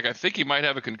 because I was like, I think he might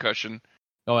have a concussion.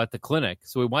 Oh, at the clinic.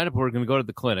 So we wind up, we're going to go to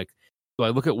the clinic. So I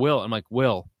look at Will. I'm like,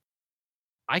 Will,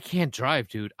 I can't drive,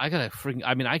 dude. I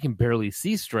can barely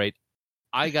see straight.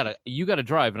 you gotta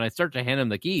drive. And I start to hand him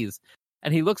the keys,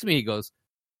 and he looks at me, he goes,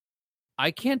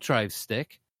 I can't drive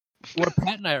stick. Where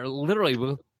Pat and I are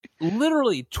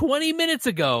literally 20 minutes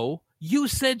ago, you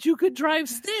said you could drive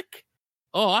stick.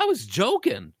 Oh, I was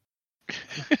joking.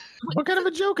 What kind of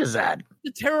a joke is that?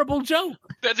 It's a terrible joke.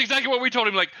 That's exactly what we told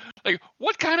him. Like,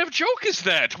 what kind of joke is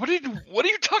that? What are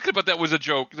you talking about? That was a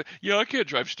joke. Yeah, I can't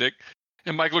drive stick.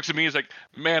 And Mike looks at me and is like,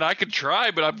 man, I could try,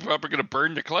 but I'm probably going to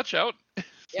burn the clutch out.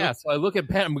 Yeah, so I look at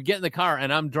Pat, and we get in the car,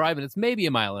 and I'm driving. It's maybe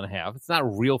a mile and a half. It's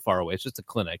not real far away. It's just a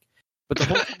clinic. But the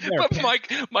whole time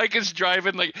but Mike is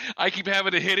driving. Like, I keep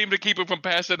having to hit him to keep him from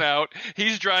passing out.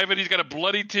 He's driving. He's got a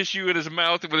bloody tissue in his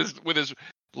mouth with his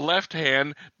left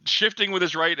hand, shifting with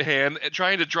his right hand, and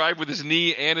trying to drive with his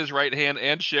knee and his right hand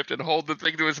and shift and hold the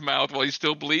thing to his mouth while he's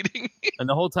still bleeding. And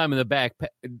the whole time in the back,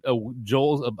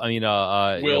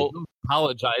 Will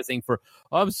apologizing for,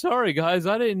 I'm sorry, guys,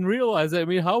 I didn't realize that. I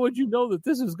mean, how would you know that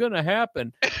this is going to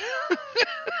happen?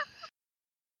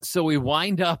 So we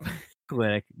wind up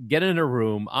clinic, get in a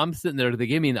room. I'm sitting there. They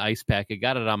gave me an ice pack. I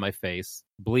got it on my face,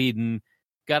 bleeding,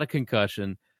 got a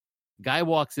concussion. Guy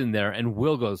walks in there, and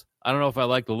Will goes, I don't know if I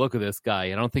like the look of this guy.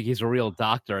 I don't think he's a real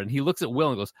doctor. And he looks at Will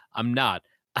and goes, I'm not.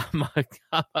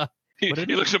 He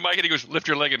looks at Mike and he goes, lift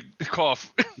your leg and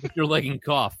cough. Lift your leg and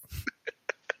cough.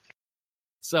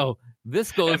 So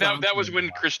this goes and that was when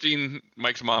Christine,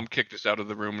 Mike's mom, kicked us out of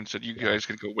the room and said, you guys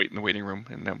can go wait in the waiting room.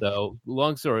 And so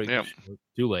long story,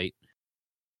 too late.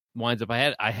 Winds up,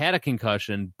 I had a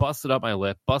concussion, busted up my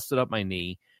lip, busted up my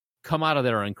knee, come out of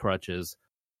there on crutches.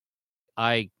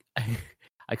 I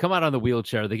come out on the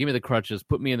wheelchair. They give me the crutches,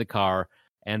 put me in the car,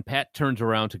 and Pat turns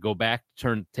around to go back,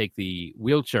 take the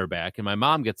wheelchair back. And my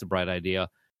mom gets a bright idea.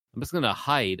 I'm just going to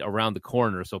hide around the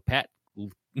corner. So Pat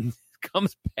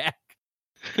comes back,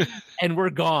 and we're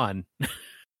gone.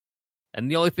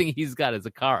 And the only thing he's got is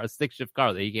a stick shift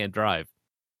car that he can't drive.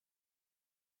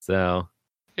 So.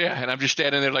 Yeah, and I'm just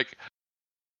standing there like,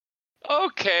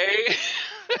 okay.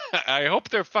 I hope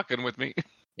they're fucking with me.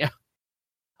 Yeah.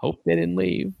 Hope they didn't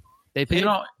leave. They paid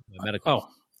medical.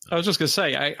 I was just going to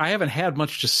say, I haven't had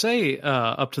much to say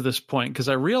up to this point because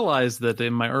I realized that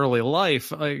in my early life,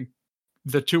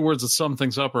 the two words that sum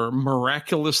things up are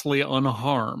miraculously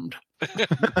unharmed.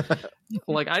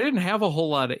 Like, I didn't have a whole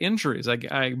lot of injuries.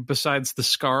 I besides the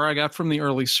scar I got from the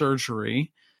early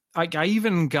surgery, I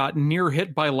even got near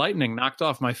hit by lightning, knocked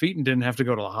off my feet, and didn't have to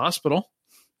go to the hospital.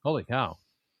 Holy cow.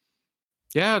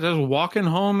 Yeah, just walking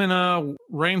home in a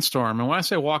rainstorm. And when I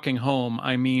say walking home,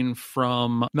 I mean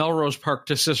from Melrose Park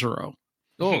to Cicero.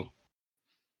 Oh.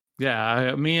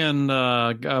 Yeah, me and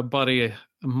buddy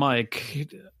Mike,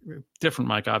 different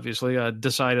Mike, obviously,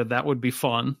 decided that would be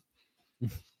fun.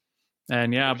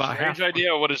 And yeah, about half. Strange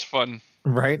idea. What is fun?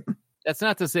 Right. That's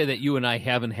not to say that you and I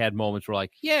haven't had moments where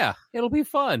like, yeah, it'll be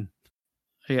fun.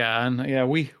 Yeah, and yeah,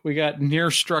 we got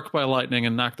near struck by lightning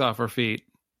and knocked off our feet.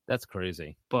 That's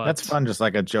crazy. But that's fun, just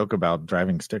like a joke about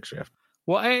driving stick shift.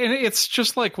 Well, and it's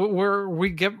just like we're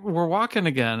walking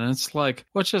again, and it's like,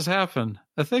 what just happened?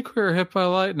 I think we were hit by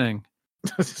lightning.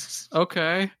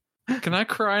 Okay, can I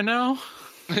cry now?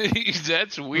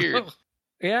 That's weird.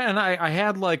 Yeah, and I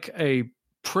had like a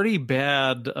pretty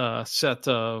bad set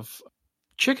of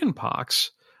chicken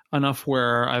pox, enough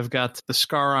where I've got the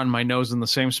scar on my nose in the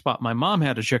same spot my mom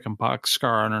had a chicken pox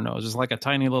scar on her nose. It's like a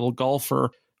tiny little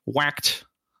golfer whacked.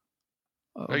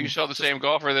 Oh, you saw the same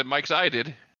golfer that Mike's eye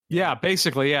did. Yeah,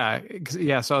 basically,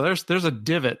 yeah. So there's a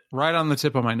divot right on the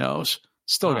tip of my nose.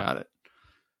 Still got it,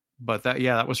 but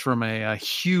that was from a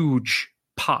huge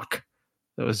pock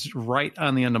that was right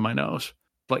on the end of my nose.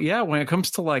 But yeah, when it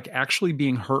comes to like actually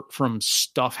being hurt from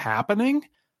stuff happening,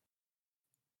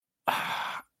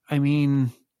 I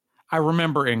mean, I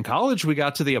remember in college we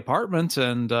got to the apartment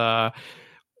and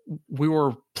we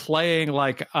were playing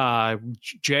like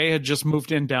Jay had just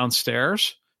moved in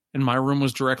downstairs and my room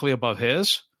was directly above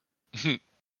his.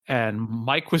 And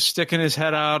Mike was sticking his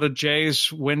head out of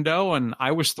Jay's window and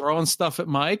I was throwing stuff at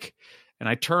Mike. And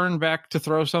I turned back to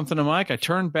throw something to Mike. I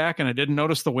turned back and I didn't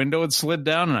notice the window had slid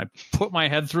down and I put my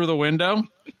head through the window.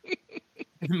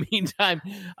 In the meantime,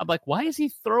 I'm like, why is he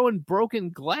throwing broken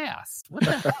glass? What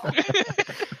the hell?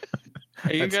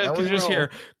 Hey, you guys can just hear,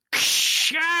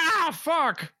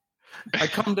 fuck. I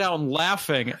come down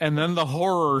laughing, and then the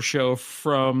horror show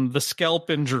from the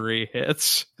scalp injury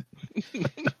hits,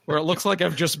 where it looks like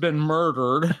I've just been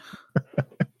murdered.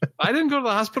 I didn't go to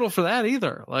the hospital for that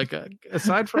either. Like,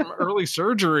 aside from early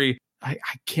surgery, I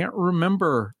can't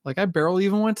remember. Like, I barely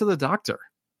even went to the doctor.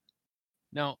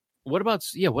 Now, what about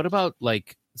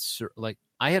like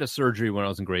I had a surgery when I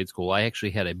was in grade school. I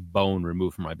actually had a bone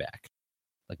removed from my back,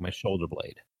 like my shoulder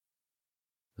blade.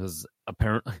 Because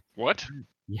apparently, What?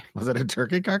 Was it a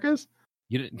turkey carcass?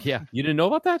 you didn't know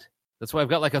about that? That's why I've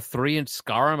got like a 3-inch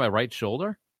scar on my right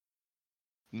shoulder.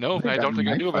 No, I think I don't that think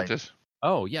I might knew about fight. this.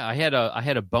 Oh yeah, I had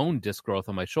a bone disc growth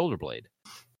on my shoulder blade,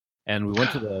 and we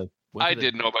went to the. I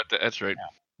did know about that. That's right. I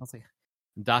was like,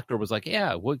 the doctor was like,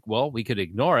 yeah, well, we could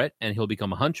ignore it and he'll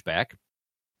become a hunchback,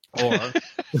 or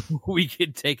we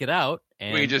could take it out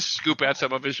and We just scoop at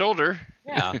some of his shoulder.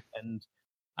 yeah. And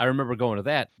I remember going to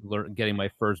that, getting my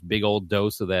first big old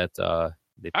dose of that.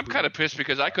 I'm kind of pissed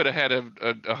because I could have had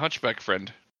a hunchback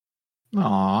friend.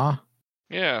 Aw.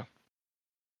 Yeah.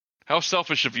 How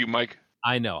selfish of you, Mike.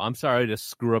 I know. I'm sorry to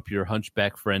screw up your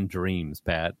hunchback friend dreams,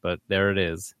 Pat, but there it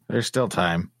is. There's still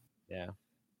time. Yeah,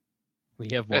 we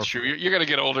have more. That's true. You're going to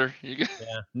get older. Yeah,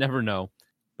 never know.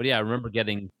 But yeah, I remember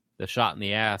getting the shot in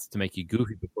the ass to make you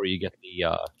goofy before you get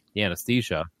the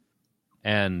anesthesia,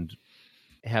 and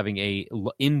having a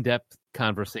in-depth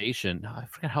conversation. I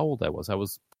forget how old I was. I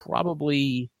was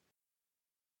probably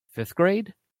 5th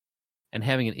grade, and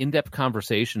having an in-depth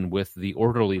conversation with the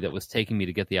orderly that was taking me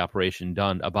to get the operation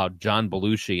done about John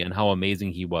Belushi and how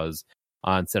amazing he was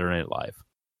on Saturday Night Live.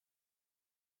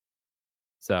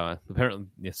 So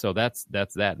apparently, so that's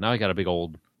that. Now I got a big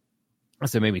old, I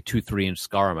say maybe 2-3 inch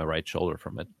scar on my right shoulder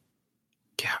from it.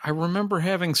 Yeah, I remember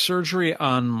having surgery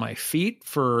on my feet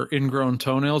for ingrown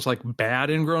toenails, like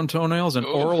bad ingrown toenails, and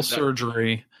oral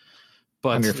surgery.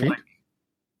 But On your feet?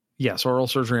 Yes, oral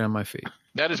surgery on my feet.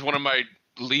 That is one of my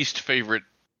least favorite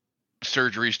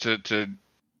surgeries to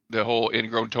the whole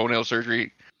ingrown toenail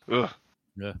surgery. Ugh.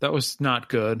 That was not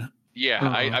good. Yeah,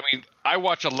 I mean, I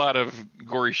watch a lot of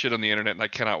gory shit on the internet, and I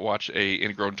cannot watch a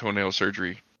ingrown toenail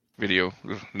surgery video.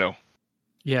 Ugh, no.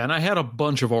 Yeah, and I had a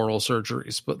bunch of oral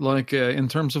surgeries, but like in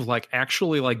terms of like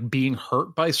actually like being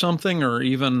hurt by something, or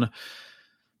even,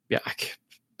 I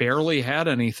barely had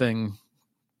anything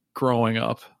growing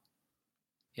up.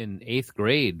 In 8th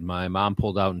grade, my mom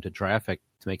pulled out into traffic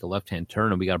to make a left-hand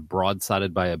turn, and we got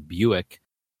broadsided by a Buick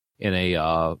in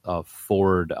a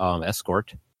Ford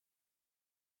Escort.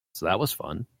 So that was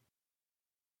fun.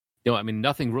 I mean,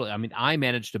 nothing really. I mean, I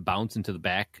managed to bounce into the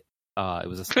back. It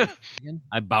was a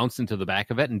I bounced into the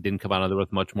back of it and didn't come out of there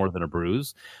with much more than a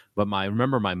bruise. But I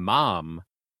remember my mom,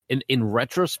 in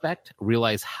retrospect,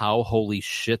 realized how holy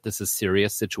shit this is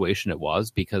serious situation it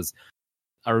was, because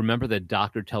I remember the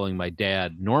doctor telling my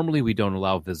dad, normally we don't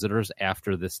allow visitors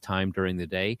after this time during the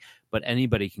day, but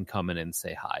anybody can come in and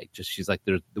say hi. She's like,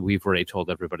 we've already told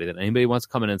everybody that anybody wants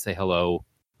to come in and say hello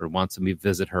or wants to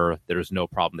visit her, there's no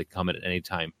problem. They come in at any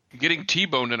time. Getting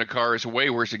T-boned in a car is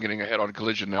way worse than getting a head-on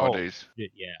collision nowadays.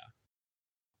 Yeah.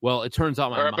 Well, it turns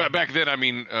out my mom... Back then, I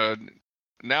mean,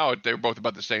 now they're both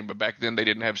about the same, but back then they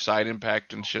didn't have side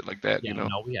impact and shit like that. Yeah, you know?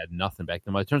 No, we had nothing back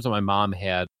then. But it turns out my mom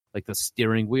had, like, the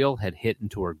steering wheel had hit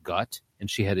into her gut, and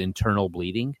she had internal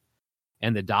bleeding.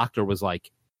 And the doctor was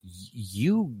like,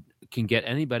 you can get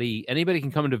anybody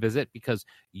can come in to visit because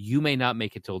you may not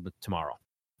make it till tomorrow.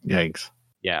 Yikes.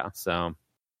 Yeah, so,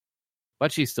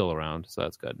 but she's still around, so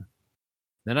that's good.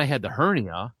 Then I had the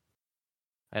hernia.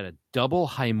 I had a double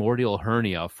hymordial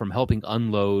hernia from helping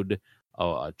unload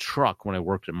a truck when I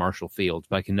worked at Marshall Fields,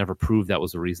 but I can never prove that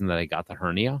was the reason that I got the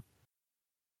hernia.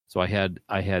 So I had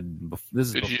this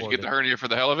is Did you before get the hernia for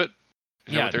the hell of it?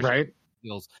 Is that Yeah, what they're Right?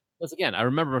 Because again, I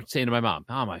remember saying to my mom,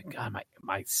 "Oh my god,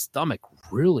 my stomach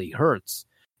really hurts,"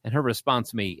 and her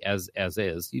response to me, as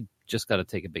is, "You just got to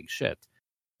take a big shit."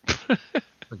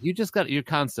 Like, you're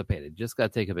constipated. You just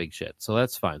got to take a big shit. So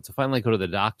that's fine. So finally I go to the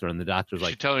doctor, and the doctor's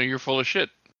like, She's telling you you're full of shit.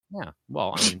 yeah,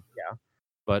 well, I mean, yeah.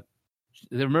 But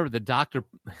remember the doctor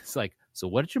is like, so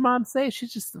what did your mom say? She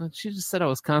just said I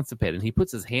was constipated. And he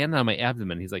puts his hand on my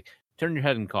abdomen. He's like, turn your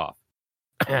head and cough.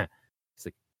 He's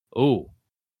like, oh,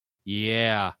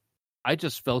 yeah, I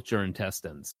just felt your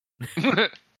intestines.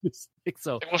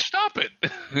 So, well, stop it.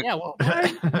 yeah, well,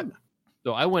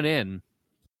 so I went in,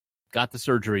 got the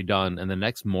surgery done, and the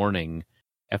next morning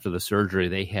after the surgery,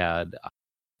 they had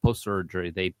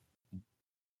post-surgery, they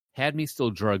had me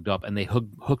still drugged up, and they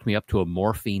hooked me up to a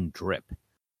morphine drip,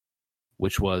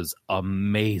 which was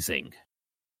amazing.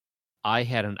 I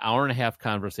had an hour-and-a-half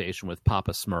conversation with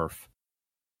Papa Smurf,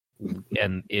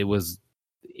 and it was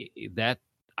that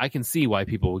I can see why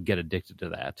people would get addicted to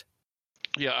that.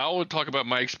 Yeah, I'll talk about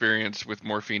my experience with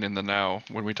morphine in the now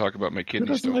when we talk about my Who kidney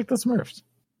doesn't stone. like the Smurfs?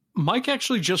 Mike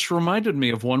actually just reminded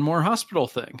me of one more hospital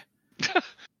thing.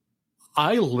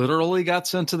 I literally got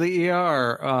sent to the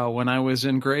ER when I was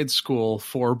in grade school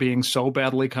for being so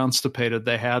badly constipated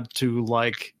they had to,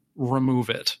 like, remove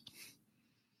it.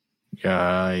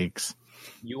 Yikes.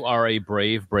 You are a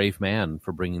brave man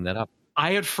for bringing that up.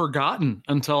 I had forgotten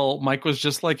until Mike was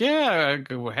just like, yeah,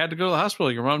 I had to go to the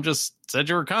hospital. Your mom just said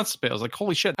you were constipated. I was like,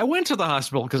 holy shit. I went to the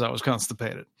hospital because I was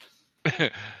constipated.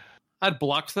 I'd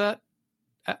blocked that.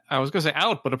 I was going to say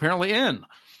out, but apparently in.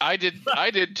 I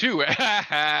did too.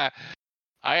 I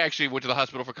actually went to the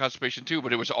hospital for constipation too,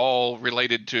 but it was all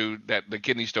related to the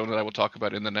kidney stone that I will talk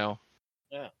about in the now.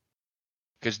 Yeah.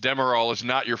 Because Demerol is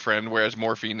not your friend, whereas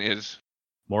morphine is.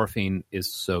 Morphine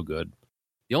is so good.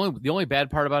 The only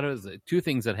bad part about it is two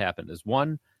things that happened. Is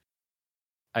one,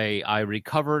 I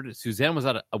recovered. Suzanne was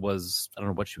I don't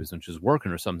know what she was doing. She was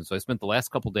working or something. So I spent the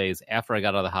last couple days after I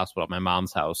got out of the hospital at my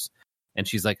mom's house, and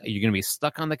she's like, "You're going to be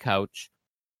stuck on the couch.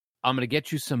 I'm going to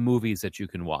get you some movies that you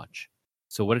can watch."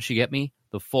 So what did she get me?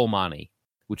 The Full Monty,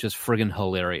 which is friggin'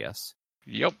 hilarious.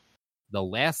 Yep. The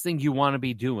last thing you want to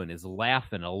be doing is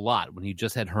laughing a lot when you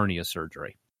just had hernia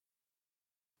surgery.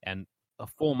 And a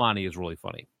Full Monty is really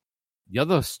funny. The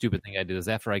other stupid thing I did is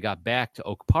after I got back to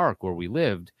Oak Park where we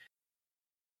lived,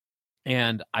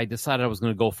 and I decided I was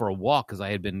going to go for a walk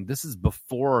because this is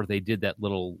before they did that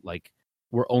little, like,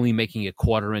 we're only making a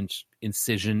 1/4-inch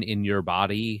incision in your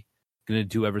body, going to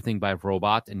do everything by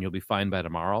robot, and you'll be fine by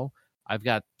tomorrow. I've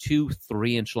got 2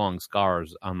 3-inch long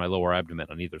scars on my lower abdomen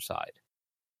on either side.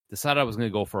 Decided I was going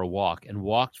to go for a walk and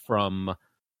walked from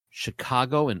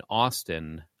Chicago and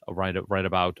Austin right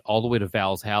about all the way to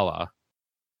Valhalla.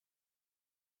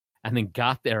 And then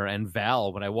got there, and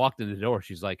Val, when I walked in the door,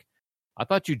 she's like, "I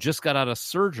thought you just got out of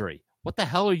surgery. What the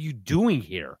hell are you doing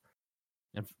here?"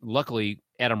 And luckily,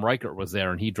 Adam Reichert was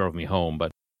there, and he drove me home.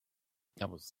 But I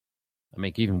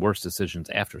make even worse decisions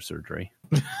after surgery.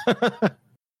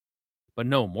 But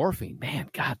no, morphine,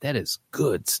 man, God, that is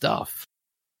good stuff.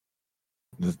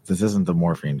 This isn't the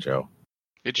morphine show.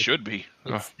 It should be.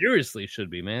 It seriously should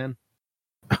be, man.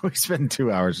 We spend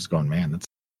 2 hours just going, man, that's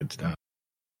good stuff.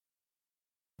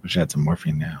 Wish I had some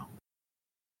morphine now.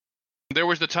 There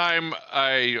was the time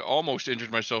I almost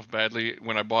injured myself badly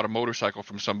when I bought a motorcycle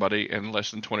from somebody, and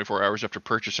less than 24 hours after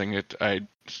purchasing it, I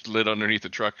slid underneath the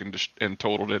truck and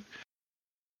totaled it.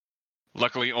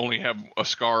 Luckily, only have a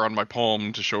scar on my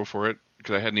palm to show for it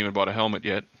because I hadn't even bought a helmet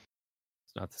yet.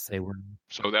 It's not to say we're...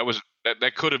 So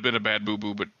that could have been a bad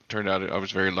boo-boo, but turned out I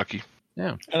was very lucky.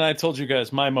 Yeah. And I told you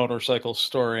guys my motorcycle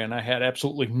story, and I had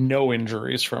absolutely no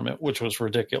injuries from it, which was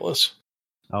ridiculous.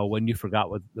 Oh, when you forgot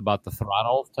about the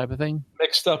throttle type of thing?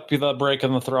 Mixed up the brake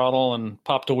and the throttle and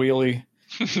popped a wheelie.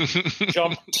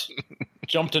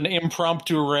 Jumped an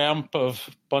impromptu ramp of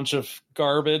a bunch of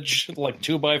garbage, like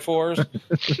 2x4s.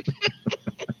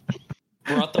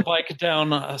 Brought the bike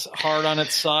down hard on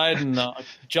its side, and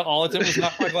all it did was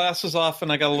knock my glasses off,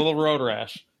 and I got a little road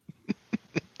rash.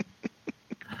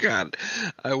 God,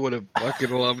 I would have fucking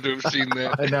loved to have seen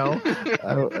that. I know.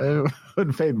 I would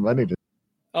have paid money to.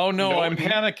 Oh, no, I'm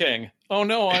panicking. Oh,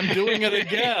 no, I'm doing it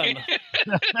again.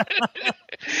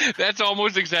 That's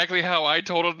almost exactly how I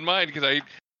totaled mine, because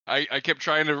I kept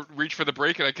trying to reach for the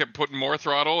brake, and I kept putting more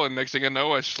throttle, and next thing I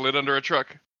know, I slid under a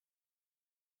truck.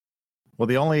 Well,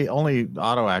 the only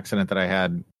auto accident that I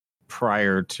had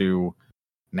prior to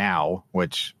now,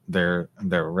 which there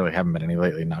really haven't been any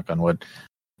lately, knock on wood,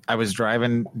 I was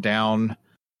driving down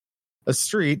a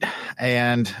street,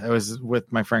 and I was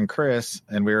with my friend Chris,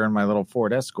 and we were in my little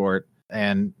Ford Escort,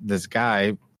 and this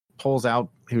guy pulls out.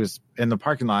 He was in the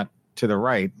parking lot to the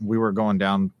right. We were going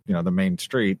down, the main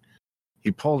street.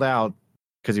 He pulled out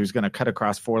because he was going to cut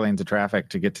across 4 lanes of traffic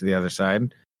to get to the other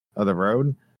side of the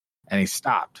road, and he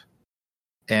stopped.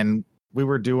 And we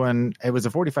were it was a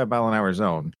 45-mile-an-hour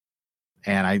zone,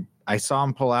 and I saw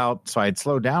him pull out, so I'd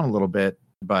slowed down a little bit,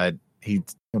 but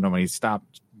when he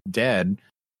stopped dead,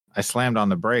 I slammed on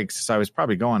the brakes, so I was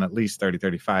probably going at least 30,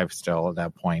 35 still at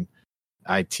that point.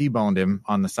 I T-boned him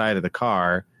on the side of the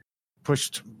car,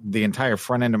 pushed the entire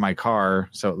front end of my car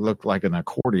so it looked like an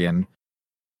accordion.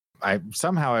 I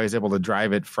was able to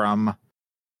drive it from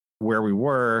where we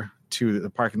were to the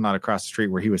parking lot across the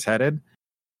street where he was headed,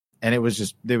 and it was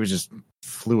just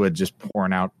fluid just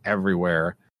pouring out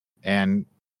everywhere. And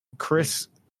Chris...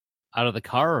 Out of the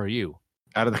car, or you?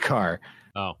 Out of the car.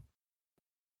 Oh.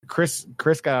 Chris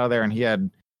got out of there, and he had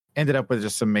ended up with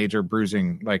just some major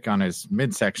bruising, like on his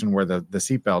midsection where the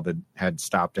seatbelt had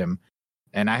stopped him.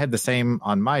 And I had the same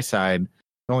on my side.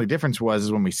 The only difference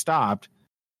was when we stopped,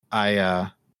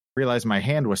 I realized my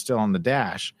hand was still on the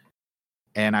dash.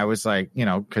 And I was like,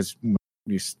 because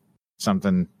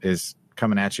something is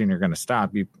coming at you and you're going to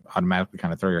stop, you automatically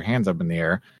kind of throw your hands up in the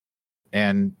air.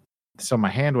 And so my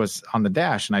hand was on the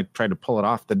dash, and I tried to pull it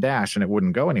off the dash, and it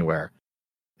wouldn't go anywhere.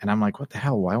 And I'm like, what the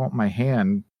hell? Why won't my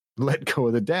hand let go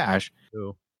of the dash?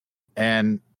 Ooh.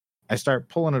 And I start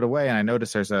pulling it away, and I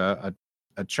notice there's a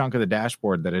chunk of the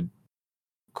dashboard that had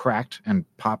cracked and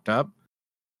popped up,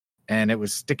 and it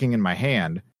was sticking in my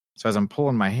hand. So as I'm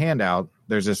pulling my hand out,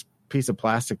 there's this piece of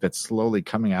plastic that's slowly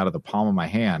coming out of the palm of my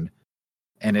hand,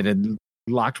 and it had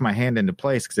locked my hand into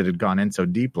place because it had gone in so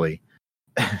deeply.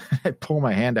 I pull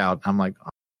my hand out. I'm like, oh,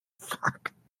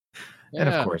 fuck. Yeah. And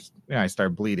of course, I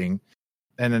started bleeding.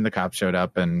 And then the cops showed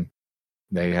up and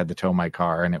they had to tow my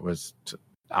car, and it was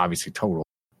obviously total.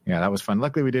 Yeah, that was fun.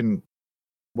 Luckily, we didn't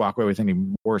walk away with any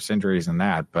worse injuries than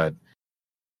that, but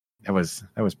that was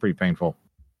pretty painful.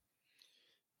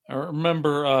 I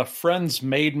remember friends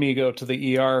made me go to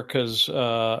the ER because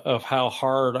of how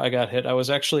hard I got hit. I was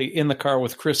actually in the car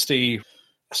with Christy,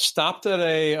 stopped at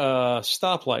a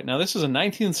stoplight. Now, this is a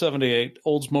 1978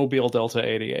 Oldsmobile Delta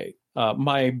 88.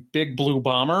 My big blue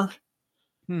bomber.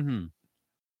 Mm-hmm.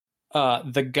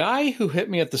 The guy who hit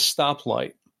me at the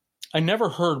stoplight, I never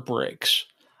heard brakes.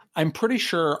 I'm pretty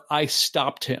sure I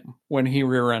stopped him when he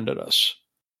rear-ended us.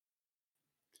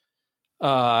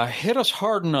 Hit us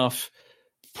hard enough,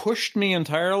 pushed me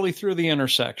entirely through the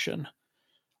intersection.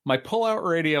 My pull-out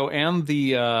radio and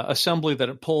the assembly that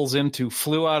it pulls into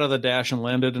flew out of the dash and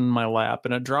landed in my lap,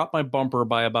 and it dropped my bumper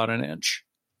by about an inch.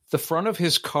 The front of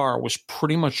his car was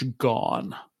pretty much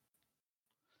gone.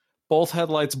 Both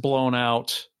headlights blown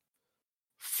out.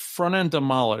 Front end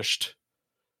demolished.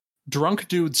 Drunk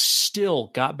dude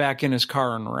still got back in his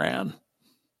car and ran.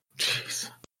 Jeez.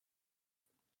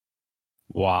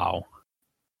 Wow.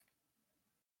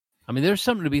 I mean, there's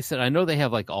something to be said. I know they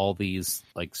have like all these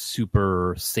like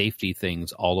super safety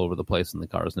things all over the place in the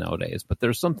cars nowadays, but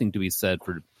there's something to be said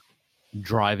for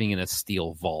driving in a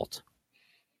steel vault.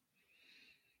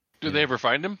 Did they ever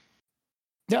find him?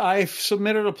 Yeah, I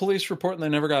submitted a police report and they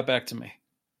never got back to me.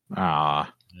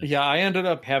 Ah. Yeah, I ended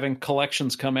up having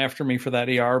collections come after me for that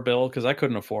ER bill because I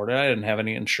couldn't afford it. I didn't have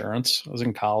any insurance. I was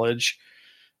in college.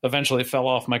 Eventually, it fell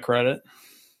off my credit.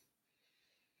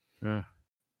 Yeah.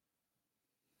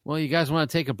 Well, you guys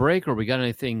want to take a break, or we got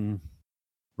anything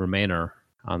remainer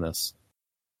on this?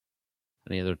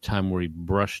 Any other time where we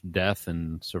brushed death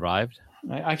and survived?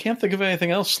 I can't think of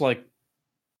anything else like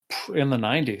in the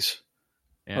 90s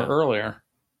or earlier.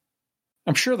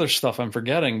 I'm sure there's stuff I'm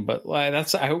forgetting, but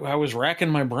I was racking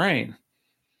my brain.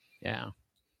 Yeah. All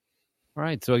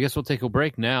right, so I guess we'll take a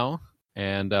break now,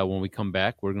 and when we come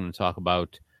back, we're going to talk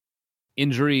about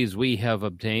injuries we have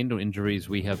obtained or injuries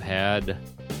we have had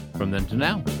from then to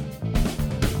now.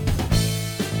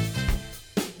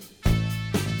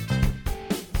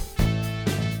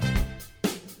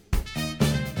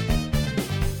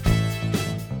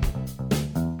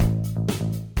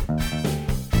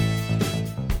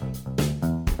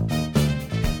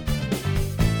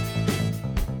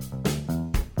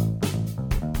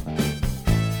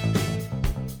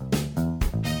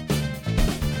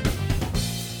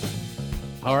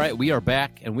 All right, we are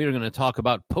back, and we are going to talk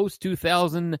about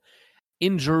post-2000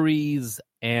 injuries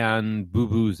and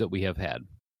boo-boos that we have had.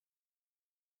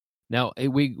 Now,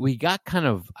 we got kind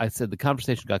of, I said the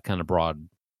conversation got kind of broad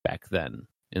back then,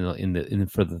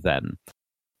 for the then.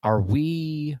 Are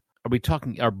we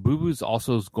talking, are boo-boos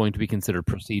also going to be considered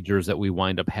procedures that we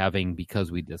wind up having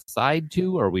because we decide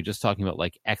to, or are we just talking about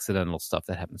like accidental stuff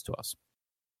that happens to us?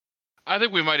 I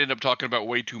think we might end up talking about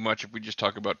way too much if we just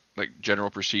talk about like general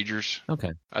procedures.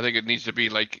 Okay. I think it needs to be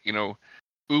like,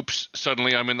 oops,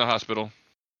 suddenly I'm in the hospital.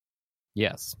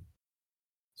 Yes.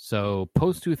 So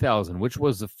post-2000, which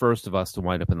was the first of us to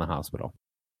wind up in the hospital?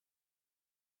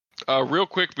 Real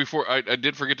quick before I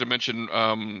did forget to mention,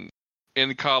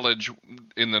 in college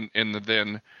in the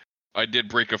then, I did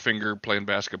break a finger playing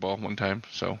basketball one time.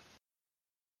 So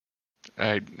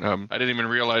I didn't even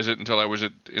realize it until I was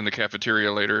in the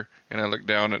cafeteria later, and I looked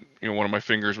down and one of my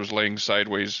fingers was laying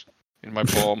sideways in my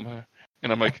palm,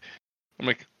 and I'm like,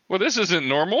 well, this isn't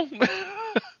normal. Do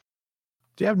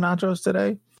you have nachos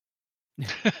today?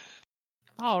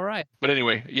 All right. But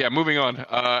anyway, yeah, moving on.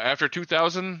 After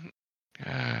 2000.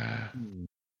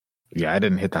 Yeah, I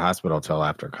didn't hit the hospital till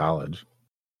after college.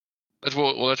 That's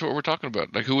what we're talking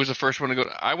about. Like, who was the first one to go?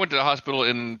 I went to the hospital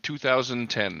in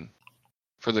 2010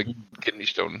 for the kidney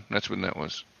stone. That's when that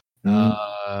was.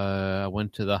 I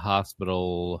went to the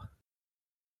hospital.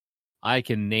 I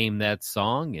can name that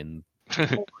song in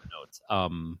notes.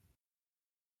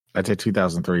 I'd say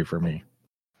 2003 for me.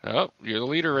 Oh, you're the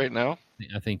leader right now.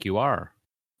 I think you are.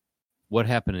 What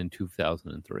happened in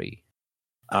 2003?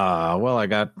 Well, I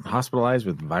got hospitalized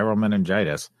with viral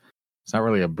meningitis. It's not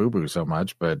really a boo-boo so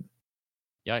much, but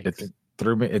Yikes. it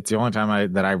threw me. It's the only time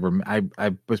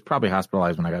I was probably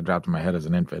hospitalized when I got dropped in my head as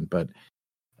an infant, but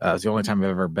it's the only time I've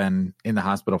ever been in the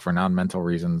hospital for non-mental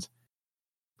reasons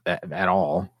at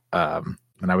all. And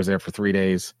I was there for 3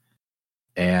 days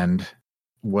and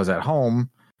was at home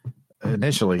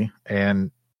initially,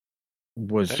 and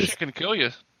was That just shit can kill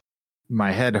you.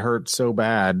 my head hurt so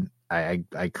bad I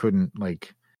couldn't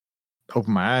like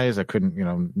open my eyes. I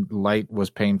couldn't, light was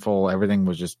painful. Everything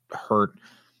was just hurt.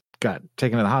 Got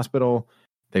taken to the hospital.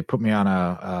 They put me on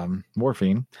a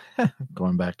morphine,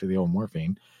 going back to the old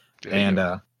morphine.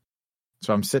 Damn.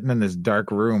 So I'm sitting in this dark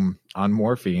room on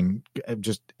morphine,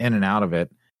 just in and out of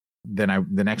it. Then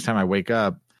the next time I wake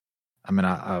up, I'm in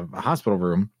a hospital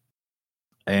room,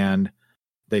 and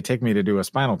they take me to do a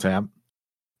spinal tap.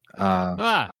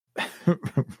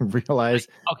 Realize.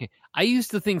 Okay. I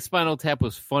used to think Spinal Tap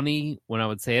was funny when I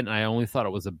would say it, and I only thought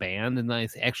it was a band, and I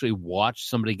actually watched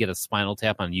somebody get a Spinal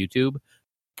Tap on YouTube.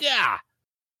 Yeah.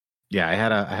 Yeah, I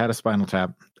had a spinal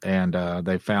tap, and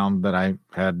they found that I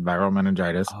had viral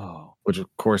meningitis, which of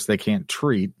course they can't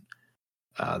treat.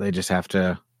 They just have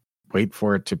to wait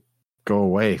for it to go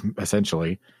away,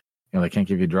 essentially. They can't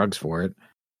give you drugs for it.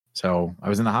 So I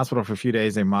was in the hospital for a few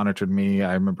days. They monitored me.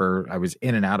 I remember I was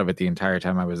in and out of it the entire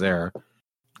time I was there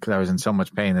because I was in so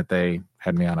much pain that they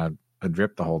had me on a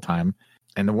drip the whole time.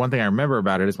 And the one thing I remember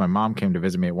about it is my mom came to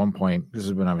visit me at one point. This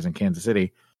is when I was in Kansas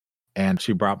City, and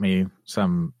she brought me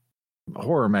some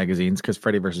horror magazines because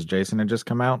Freddy vs. Jason had just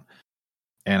come out.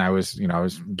 And I was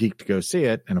geeked to go see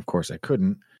it. And of course I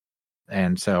couldn't.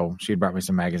 And so she had brought me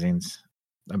some magazines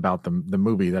about the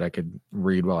movie that I could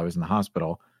read while I was in the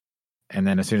hospital. And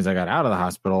then as soon as I got out of the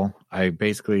hospital, I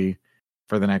basically,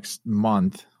 for the next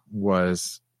month,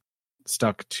 was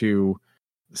stuck to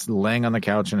laying on the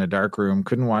couch in a dark room,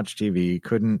 couldn't watch TV,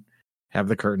 couldn't have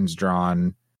the curtains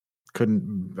drawn,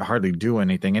 couldn't hardly do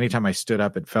anything. Anytime I stood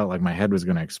up, it felt like my head was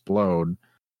going to explode.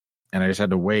 And I just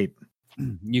had to wait.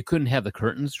 You couldn't have the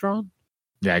curtains drawn?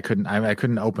 Yeah, I couldn't. I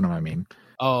couldn't open them, I mean.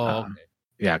 Oh, okay.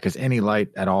 Yeah, because any light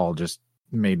at all just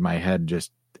made my head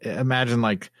just... Imagine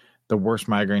like the worst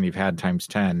migraine you've had times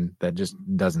 10 that just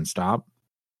doesn't stop.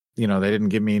 They didn't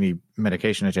give me any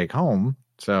medication to take home,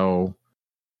 so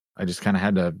I just kind of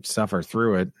had to suffer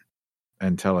through it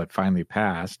until it finally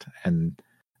passed. And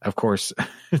of course,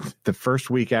 the first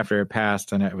week after it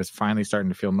passed and it was finally starting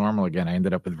to feel normal again, I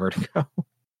ended up with vertigo.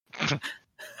 I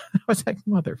was like,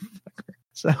 motherfucker.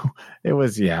 So it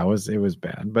was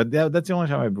bad. But that's the only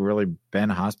time I've really been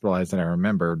hospitalized that I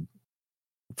remember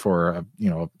for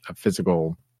a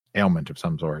physical ailment of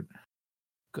some sort.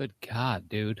 Good God,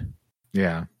 dude.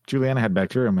 Yeah. Juliana had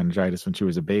bacterial meningitis when she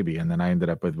was a baby, and then I ended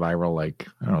up with viral like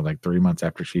 3 months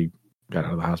after she got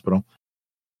out of the hospital.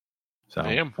 So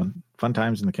fun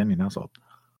times in the Kenyon household.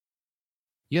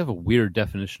 You have a weird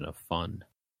definition of fun.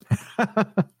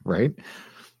 Right?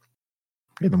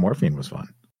 Hey, the morphine was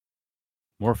fun.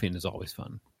 Morphine is always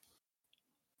fun.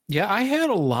 Yeah, I had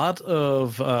a lot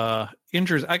of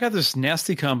injuries. I got this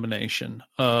nasty combination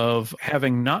of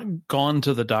having not gone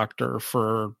to the doctor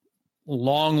for a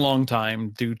long time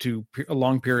due to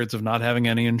long periods of not having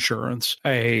any insurance,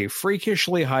 a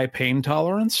freakishly high pain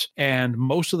tolerance, and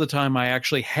most of the time I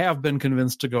actually have been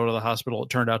convinced to go to the hospital. It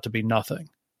turned out to be nothing.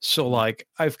 So, like,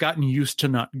 I've gotten used to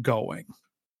not going.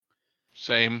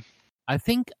 Same. I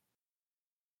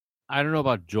don't know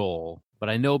about Joel, but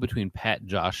I know between Pat,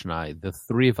 Josh, and I, the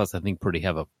three of us, I think,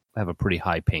 have a pretty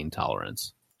high pain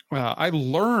tolerance. I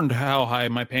learned how high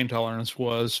my pain tolerance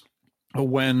was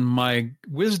when my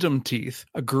wisdom teeth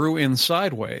grew in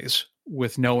sideways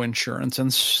with no insurance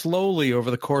and slowly over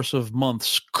the course of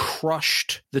months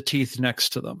crushed the teeth next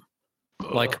to them,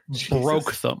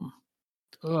 broke them.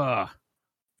 Ugh.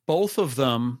 Both of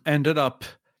them ended up,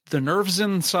 the nerves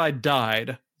inside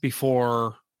died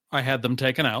before I had them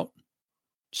taken out.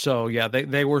 So, yeah,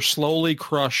 they were slowly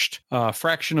crushed a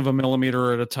fraction of a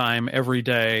millimeter at a time every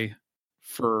day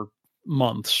for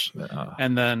months.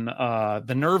 And then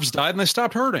the nerves died and they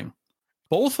stopped hurting.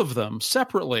 Both of them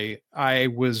separately. I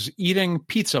was eating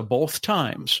pizza both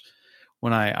times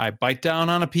when I bite down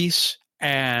on a piece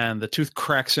and the tooth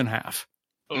cracks in half.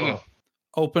 Ugh.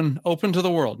 Open to the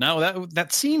world. Now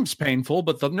that seems painful,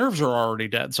 but the nerves are already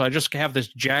dead. So I just have this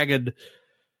jagged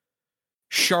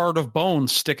shard of bone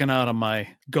sticking out of my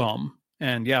gum.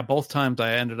 And yeah, both times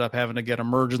I ended up having to get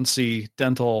emergency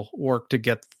dental work to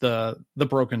get the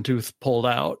broken tooth pulled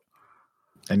out.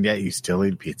 And yet you still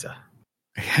eat pizza.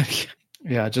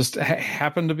 Yeah, just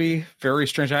happened to be very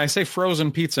strange. I say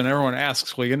frozen pizza and everyone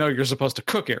asks, well, you're supposed to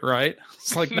cook it, right?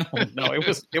 It's like, no,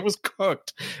 it was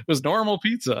cooked. It was normal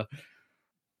pizza.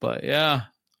 But yeah,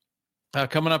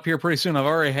 coming up here pretty soon. I've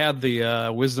already had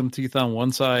the wisdom teeth on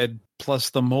one side, plus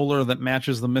the molar that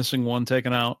matches the missing one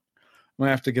taken out. I'm going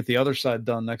to have to get the other side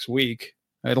done next week.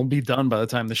 It'll be done by the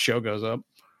time the show goes up.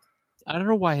 I don't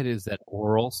know why it is that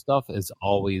oral stuff is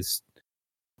always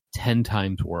 10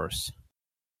 times worse.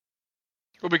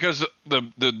 Well, because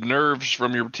the nerves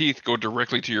from your teeth go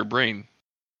directly to your brain.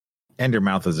 And your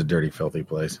mouth is a dirty, filthy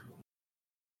place.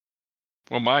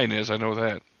 Well, mine is. I know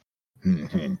that.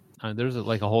 There's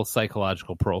a whole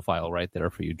psychological profile right there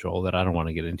for you, Joel, that I don't want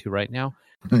to get into right now.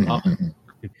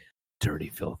 Dirty,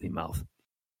 filthy mouth.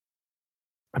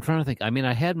 I'm trying to think. I mean,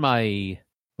 I had my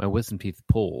wisdom teeth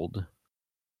pulled.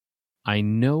 I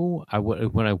know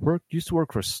when I used to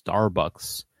work for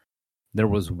Starbucks, there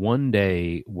was one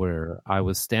day where I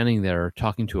was standing there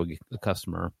talking to a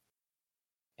customer,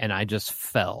 and I just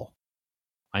fell.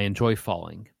 I enjoy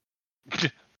falling.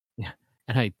 Yeah,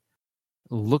 and I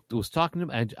was talking to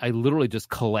him, and I literally just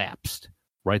collapsed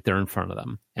right there in front of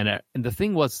them. And the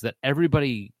thing was that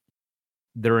everybody,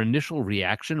 their initial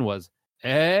reaction was,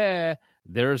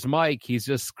 there's Mike. He's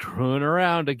just screwing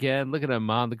around again. Look at him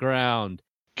on the ground.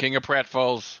 King of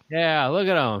Pratfalls. Yeah, look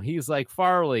at him. He's like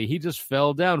Farley. He just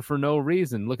fell down for no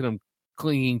reason. Look at him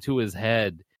clinging to his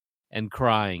head and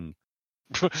crying.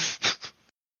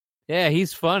 Yeah,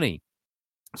 he's funny.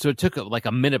 So it took like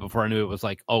a minute before I knew it was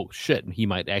like, oh, shit, he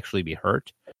might actually be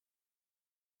hurt.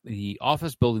 The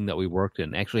office building that we worked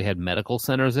in actually had medical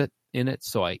centers in it,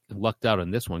 so I lucked out on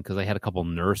this one because I had a couple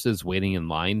nurses waiting in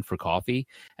line for coffee,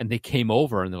 and they came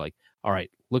over, and they're like, all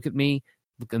right, look at me.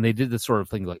 And they did this sort of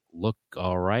thing like, look,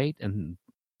 all right. And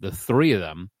the three of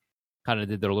them kind of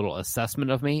did their little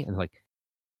assessment of me, and like,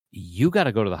 you got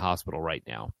to go to the hospital right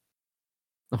now.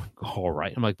 All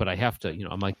right. I'm like, but I have to,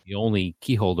 I'm like the only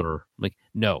key holder. I'm like,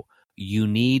 no, you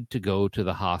need to go to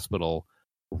the hospital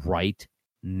right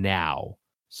now.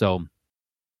 So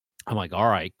I'm like, all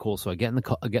right, cool. So I get in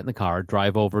the car,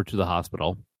 drive over to the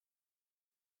hospital.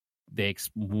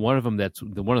 One of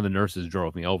the nurses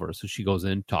drove me over. So she goes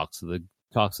in, talks to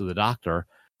the doctor.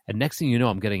 And next thing you know,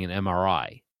 I'm getting an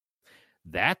MRI.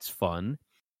 That's fun.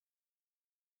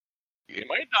 Am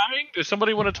I dying? Does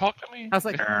somebody want to talk to me? I was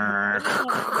like,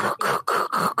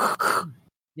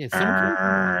 yeah,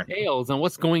 some details on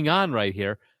what's going on right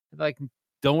here. Like,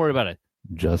 don't worry about it.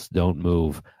 Just don't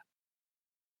move.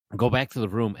 Go back to the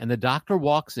room. And the doctor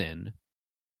walks in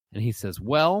and he says,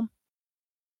 well,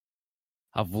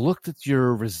 I've looked at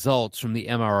your results from the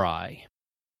MRI.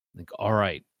 Like, all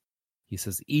right. He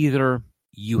says, either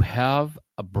you have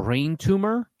a brain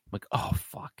tumor. I'm like, oh,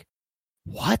 fuck.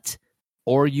 What?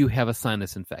 Or you have a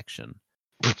sinus infection.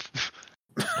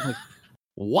 Like,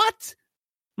 what?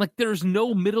 Like, there's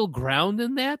no middle ground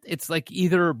in that? It's like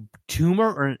either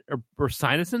tumor or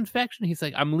sinus infection. He's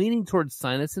like, I'm leaning towards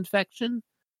sinus infection,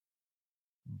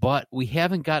 but we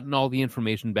haven't gotten all the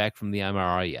information back from the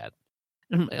MRI yet.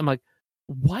 And I'm like,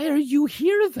 why are you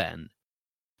here then?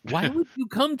 Why would you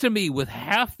come to me with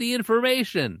half the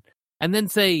information and then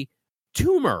say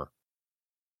tumor?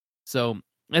 So,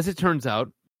 as it turns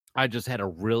out, I just had a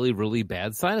really, really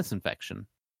bad sinus infection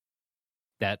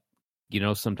that,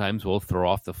 sometimes will throw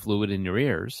off the fluid in your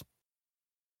ears.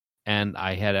 And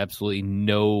I had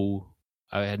no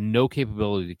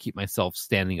capability to keep myself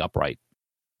standing upright.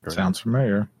 Sounds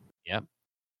familiar. Yep.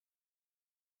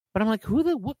 But I'm like,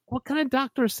 what kind of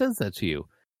doctor says that to you?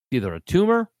 Either a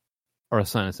tumor or a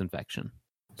sinus infection.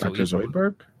 Dr.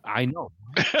 Zoidberg? I know.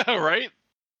 Right?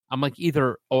 I'm like,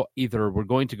 either we're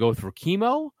going to go through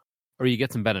chemo or you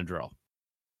get some Benadryl.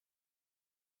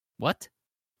 What?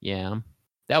 Yeah,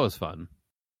 that was fun.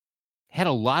 Had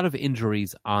a lot of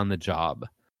injuries on the job,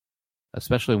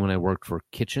 especially when I worked for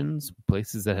kitchens,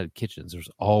 places that had kitchens.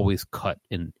 There's always cut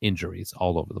and injuries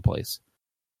all over the place.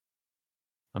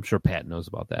 I'm sure Pat knows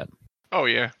about that. Oh,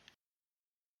 yeah.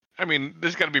 I mean,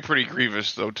 this got to be pretty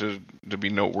grievous, though, to be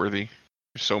noteworthy.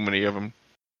 There's so many of them.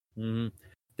 Mm-hmm.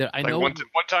 I know one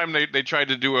time they tried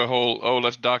to do a whole,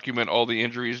 let's document all the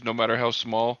injuries, no matter how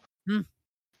small.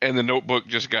 And the notebook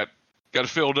just got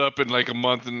filled up in like a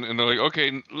month, and they're like,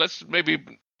 okay, let's maybe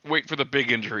wait for the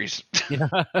big injuries. Yeah.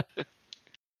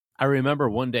 I remember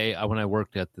one day when I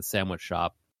worked at the sandwich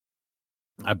shop,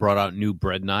 I brought out new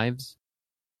bread knives.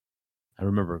 I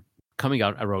remember coming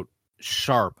out, I wrote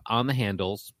sharp on the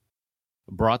handles,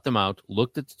 brought them out,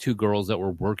 looked at the two girls that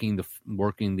were working the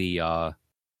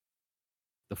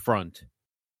front.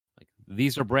 Like,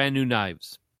 these are brand new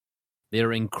knives.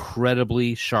 They're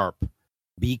incredibly sharp.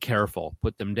 Be careful.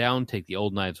 Put them down, take the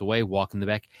old knives away, walk in the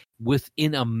back.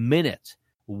 Within a minute,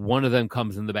 one of them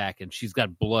comes in the back and she's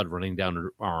got blood running down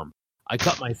her arm. I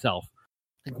cut myself.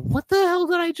 Like, what the hell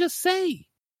did I just say?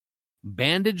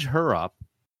 Bandage her up.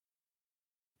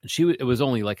 It was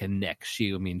only like a nick.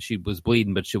 She was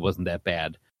bleeding, but she wasn't that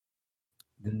bad.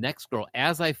 The next girl,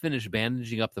 as I finished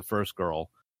bandaging up the first girl,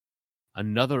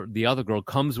 the other girl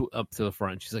comes up to the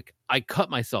front. She's like, I cut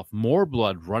myself. More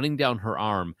blood running down her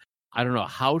arm. I don't know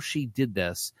how she did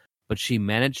this, but she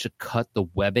managed to cut the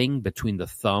webbing between the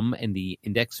thumb and the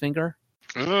index finger.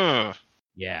 Ugh.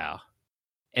 Yeah.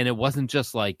 And it wasn't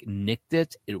just like nicked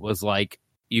it. It was like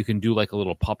you can do like a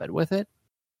little puppet with it.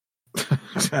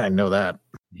 I know that.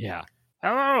 Yeah.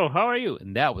 Hello, how are you?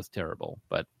 And that was terrible.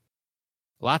 But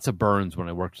lots of burns when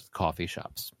I worked at coffee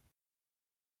shops.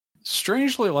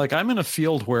 Strangely, like I'm in a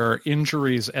field where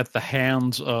injuries at the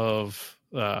hands of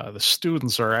the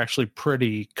students are actually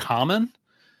pretty common.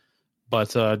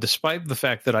 But despite the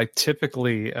fact that I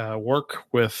typically work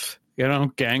with,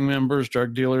 gang members,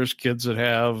 drug dealers, kids that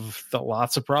have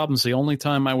lots of problems, the only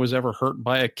time I was ever hurt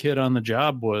by a kid on the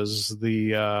job was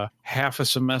the half a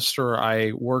semester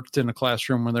I worked in a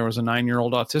classroom when there was a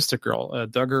 9-year-old autistic girl.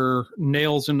 Dug her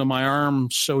nails into my arm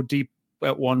so deep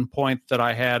at one point that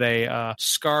I had a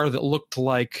scar that looked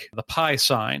like the pi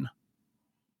sign.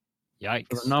 Yikes.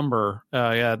 For the number,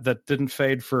 that didn't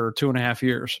fade for 2.5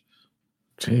 years.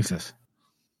 Jesus.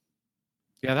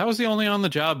 Yeah, that was the only on the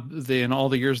job in all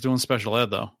the years doing special ed,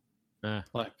 though.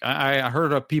 Like I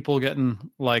heard of people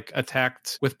getting like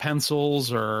attacked with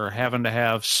pencils or having to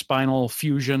have spinal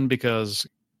fusion because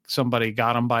somebody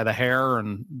got them by the hair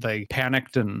and they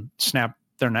panicked and snapped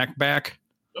their neck back.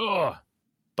 Ugh.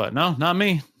 But no, not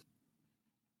me.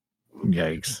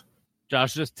 Yikes.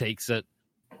 Josh just takes it.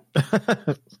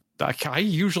 I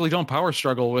usually don't power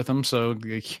struggle with them, so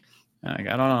I don't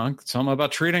know. Something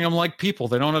about treating them like people.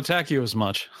 They don't attack you as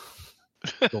much.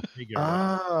 Go figure.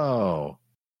 Oh.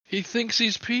 He thinks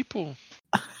he's people.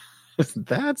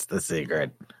 That's the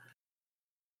secret.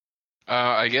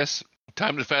 I guess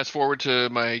time to fast forward to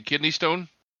my kidney stone.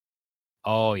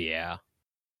 Oh, yeah.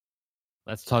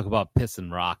 Let's talk about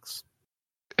pissing rocks.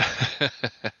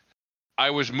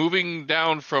 I was moving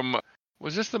down from...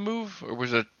 Was this the move or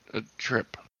was it a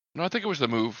trip? No, I think it was the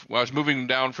move. I was moving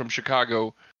down from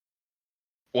Chicago.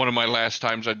 One of my last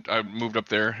times I moved up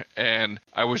there, and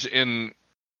I was in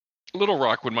Little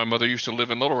Rock when my mother used to live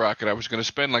in Little Rock, and I was going to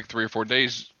spend like 3 or 4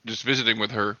 days just visiting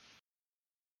with her.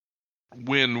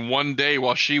 When one day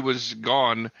while she was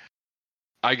gone,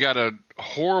 I got a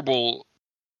horrible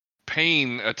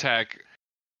pain attack,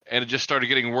 and it just started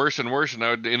getting worse and worse, and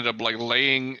I ended up like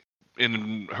laying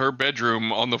in her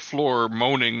bedroom on the floor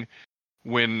moaning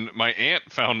when my aunt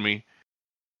found me,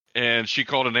 and she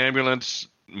called an ambulance.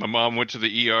 My mom went to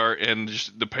the ER, and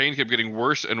just, the pain kept getting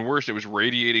worse and worse. It was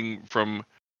radiating from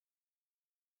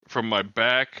my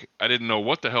back. I didn't know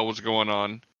what the hell was going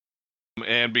on.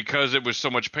 And because it was so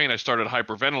much pain, I started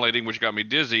hyperventilating, which got me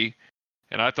dizzy.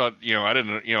 And I thought,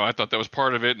 I thought that was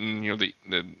part of it. And,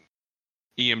 the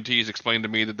EMTs explained to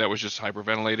me that was just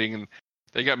hyperventilating, and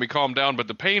they got me calmed down, but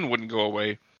the pain wouldn't go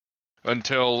away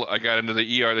until I got into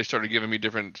the ER. They started giving me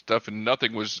different stuff, and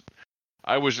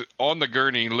I was on the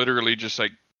gurney, literally just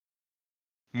like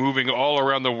moving all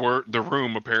around the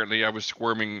room. Apparently, I was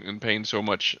squirming in pain so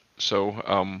much.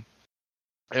 So,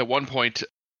 at one point,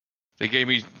 they gave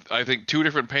me, I think, 2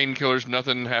 different painkillers.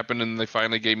 Nothing happened, and they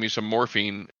finally gave me some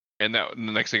morphine. And the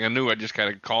next thing I knew, I just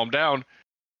kind of calmed down.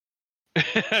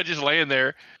 Just laying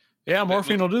there. Yeah,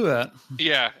 morphine will do that.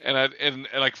 Yeah, and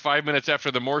like 5 minutes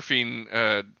after the morphine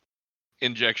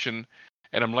injection,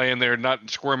 and I'm laying there not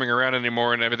squirming around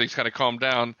anymore, and everything's kind of calmed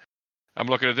down. I'm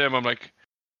looking at them. I'm like,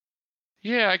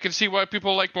 yeah, I can see why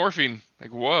people like morphine. Like,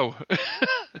 whoa.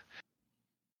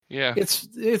 Yeah.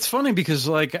 It's funny because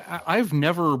like I've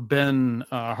never been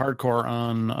hardcore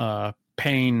on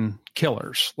pain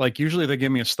killers. Like usually they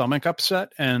give me a stomach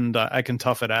upset and I can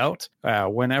tough it out.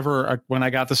 When I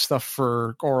got the stuff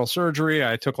for oral surgery,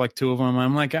 I took like 2 of them.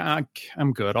 I'm like,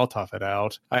 I'm good. I'll tough it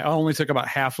out. I only took about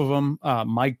half of them.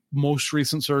 My most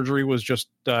recent surgery was just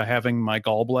having my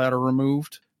gallbladder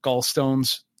removed.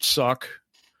 Gallstones suck.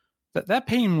 That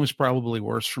pain was probably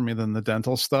worse for me than the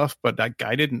dental stuff, but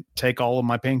I didn't take all of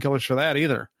my painkillers for that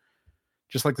either.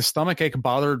 Just like the stomach ache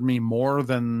bothered me more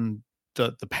than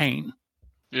the pain.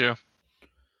 Yeah.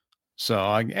 So,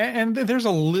 and there's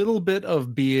a little bit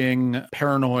of being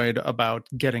paranoid about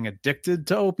getting addicted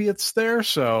to opiates there.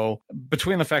 So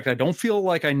between the fact I don't feel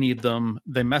like I need them,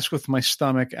 they mess with my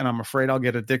stomach, and I'm afraid I'll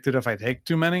get addicted if I take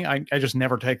too many, I just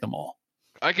never take them all.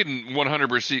 I can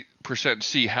 100%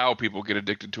 see how people get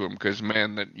addicted to them because,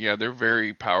 man, they're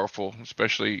very powerful,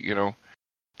 especially,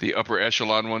 the upper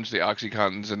echelon ones, the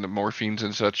Oxycontins and the morphines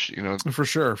and such, For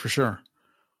sure.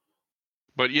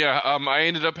 But yeah, I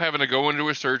ended up having to go into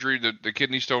a surgery. The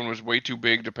kidney stone was way too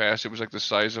big to pass. It was like the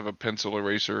size of a pencil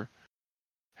eraser.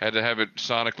 Had to have it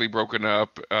sonically broken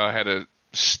up. Had a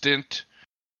stent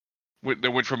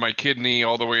that went from my kidney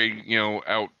all the way,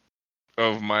 out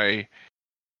of my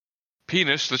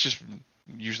penis. Let's just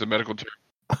use the medical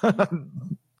term.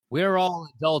 We're all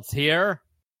adults here.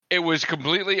 it was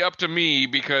completely up to me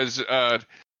because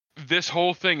this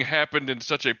whole thing happened in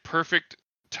such a perfect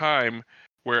time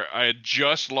where I had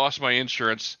just lost my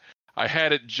insurance. I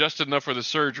had it just enough for the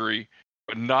surgery,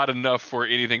 but not enough for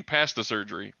anything past the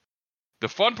surgery. The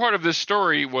fun part of this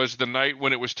story was the night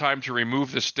when it was time to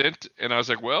remove the stent, and I was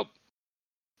like, well,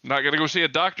 not going to go see a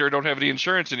doctor. I don't have any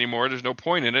insurance anymore. There's no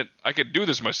point in it. I could do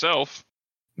this myself.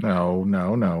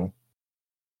 No.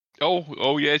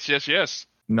 Oh, yes.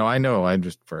 No, I know. I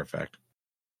just for a fact.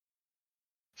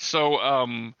 So,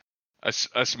 I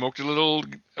smoked a little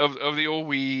of the old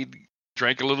weed,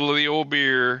 drank a little of the old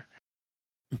beer,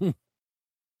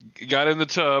 got in the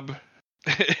tub,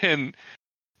 and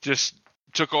just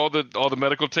took all the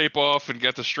medical tape off and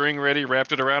got the string ready,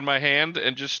 wrapped it around my hand,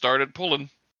 and just started pulling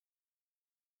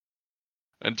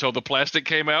until the plastic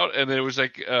came out, and it was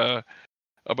like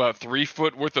about 3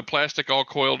 foot worth of plastic all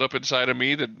coiled up inside of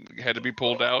me that had to be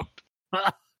pulled out.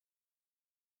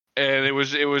 And it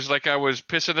was like I was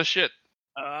pissing a shit.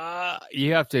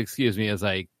 You have to excuse me as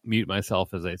I mute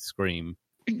myself as I scream.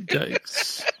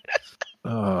 Yikes.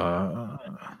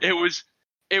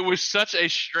 It was such a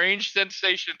strange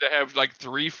sensation to have like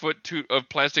 3 foot of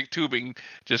plastic tubing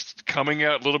just coming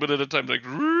out a little bit at a time, like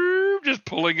just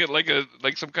pulling it like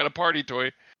some kind of party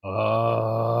toy.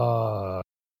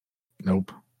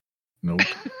 Nope. A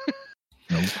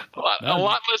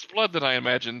lot less blood than I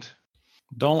imagined.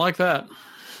 Don't like that.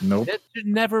 Nope. That should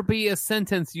never be a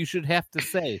sentence you should have to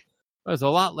say. There's a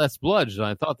lot less blood than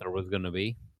I thought there was going to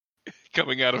be.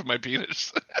 Coming out of my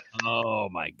penis. Oh,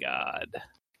 my God.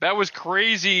 That was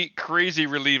crazy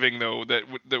relieving, though, that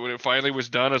when it finally was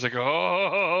done, I was like,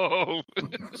 oh.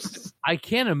 I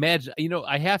can't imagine.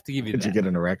 I have to give you Did that. you get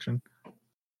an erection?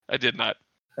 I did not.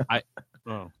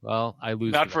 Oh, well, I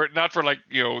lose. Not for like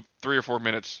 3 or 4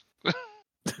 minutes.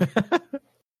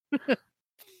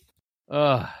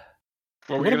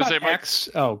 What were you going to say, Mike? X?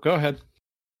 Oh, go ahead.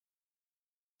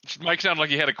 Mike sounded like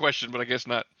he had a question, but I guess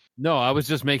not. No, I was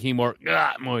just making more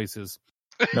noises.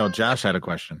 No, Josh had a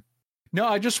question. No,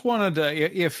 I just wanted to,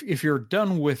 if you're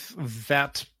done with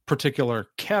that particular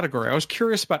category, I was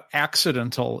curious about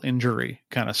accidental injury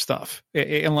kind of stuff,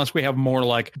 unless we have more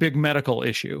like big medical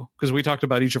issue, because we talked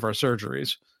about each of our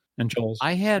surgeries. And Joel's.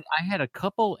 I had a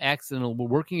couple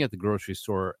working at the grocery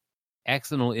store.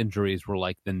 Accidental injuries were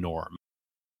like the norm.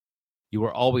 You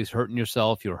were always hurting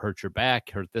yourself. You hurt your back,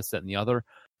 hurt this, that, and the other.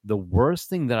 The worst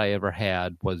thing that I ever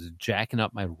had was jacking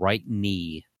up my right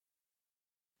knee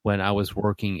when I was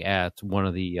working at one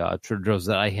of the Trader Joe's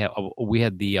that I had. We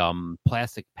had the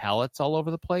plastic pallets all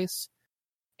over the place,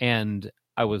 and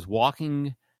I was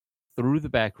walking through the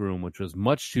back room, which was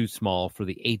much too small for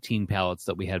the 18 pallets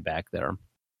that we had back there.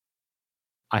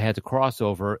 I had to cross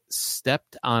over,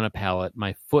 stepped on a pallet.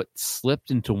 My foot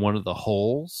slipped into one of the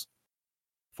holes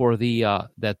for the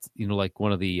that's like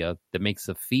one of the that makes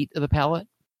the feet of the pallet,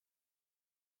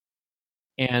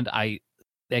 and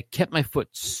that kept my foot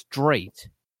straight,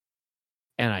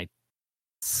 and I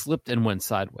slipped and went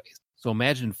sideways. So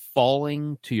imagine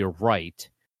falling to your right,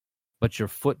 but your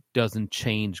foot doesn't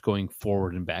change going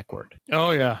forward and backward.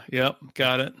 Oh yeah, yep,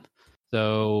 got it.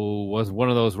 So was one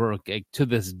of those where to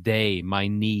this day my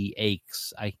knee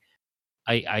aches.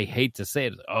 I hate to say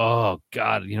it. Oh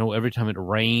God, every time it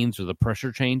rains or the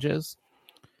pressure changes.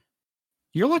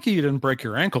 You're lucky you didn't break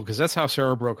your ankle, because that's how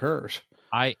Sarah broke hers.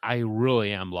 I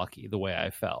really am lucky the way I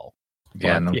fell.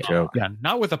 Yeah, no joke. Yeah,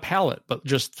 not with a pallet, but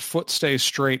just foot stays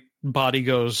straight, body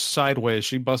goes sideways.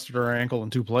 She busted her ankle in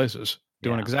 2 places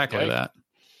doing exactly that.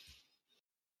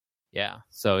 Yeah,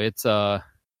 so it's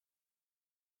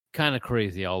kind of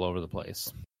crazy all over the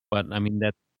place. But I mean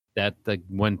that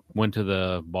went to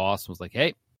the boss and was like,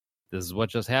 hey, this is what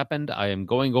just happened. I am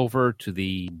going over to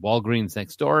the Walgreens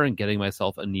next door and getting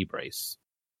myself a knee brace.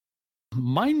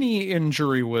 My knee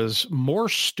injury was more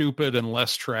stupid and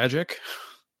less tragic.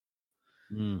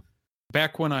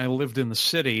 Back when I lived in the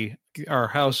city, our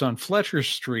house on Fletcher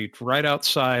Street, right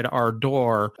outside our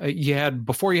door,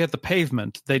 before you had the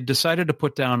pavement, they decided to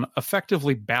put down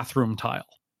effectively bathroom tile,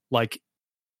 like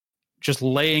just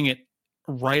laying it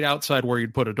right outside where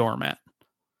you'd put a doormat.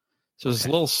 So this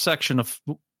little section of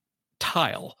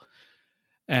tile,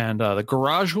 and the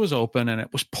garage was open and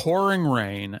it was pouring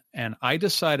rain, and I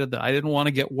decided that I didn't want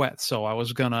to get wet, so I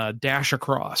was going to dash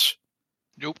across.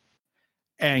 Nope.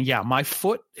 And yeah, my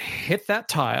foot hit that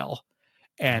tile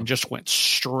and just went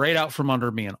straight out from under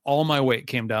me, and all my weight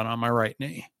came down on my right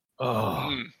knee.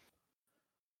 Oh.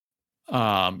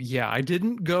 Yeah, I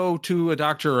didn't go to a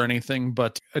doctor or anything,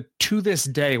 but to this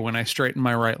day, when I straighten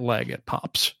my right leg, it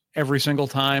pops every single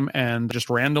time, and just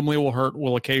randomly will hurt,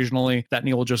 will occasionally, that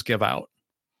knee will just give out.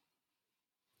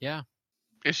 Yeah.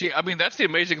 You see, I mean, that's the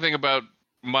amazing thing about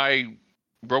my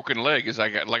broken leg is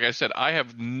like I said, I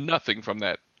have nothing from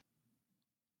that.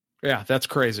 Yeah, that's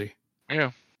crazy.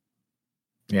 Yeah.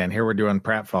 Yeah, and here we're doing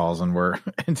pratfalls, and we're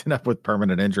ending up with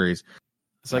permanent injuries.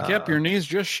 It's like, yep, your knee's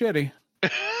just shitty.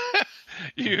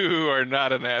 You are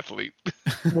not an athlete.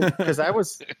 Because I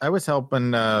was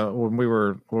helping when we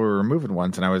were moving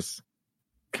once, and I was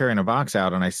carrying a box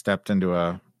out, and I stepped into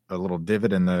a little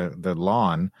divot in the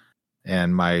lawn,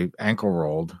 and my ankle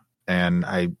rolled, and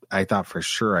I thought for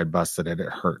sure I busted it. It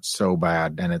hurt so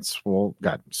bad, and it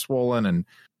got swollen, and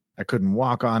I couldn't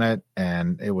walk on it,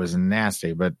 and it was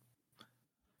nasty. But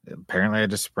apparently, I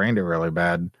just sprained it really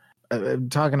bad.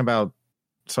 Talking about,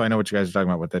 so I know what you guys are talking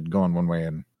about with it going one way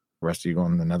and the rest of you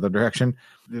going in another direction.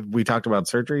 We talked about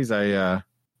surgeries.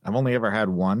 I've only ever had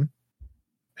one,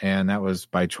 and that was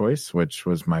by choice, which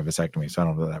was my vasectomy. So I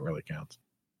don't know if that really counts.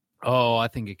 Oh, I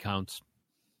think it counts.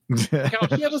 Yeah,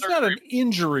 but it's not an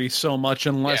injury so much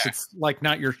unless it's like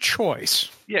not your choice.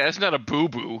 Yeah, it's not a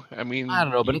boo-boo. I mean, I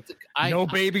don't know, but no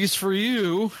babies for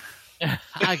you.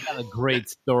 I got a great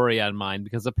story on mine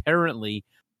because apparently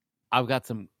I've got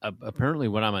some. Apparently,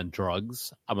 when I'm on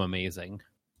drugs, I'm amazing,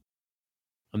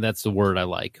 and that's the word I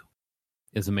like.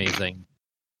 Is amazing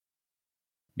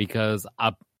because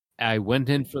I went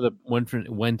in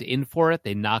for it.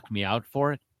 They knocked me out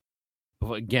for it.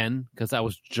 Again, because I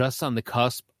was just on the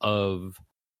cusp of,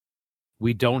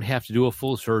 we don't have to do a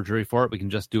full surgery for it. We can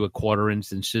just do a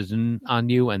 1/4-inch incision on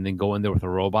you and then go in there with a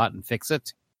robot and fix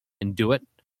it and do it.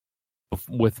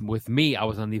 With me, I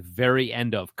was on the very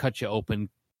end of cut you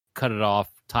open, cut it off,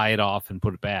 tie it off, and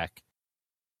put it back.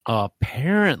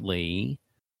 Apparently,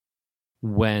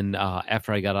 when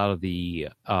after I got out of the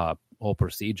whole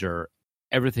procedure,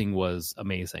 everything was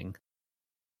amazing.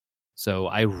 So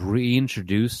I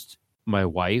reintroduced my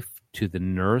wife to the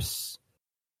nurse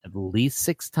at least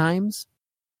 6 times.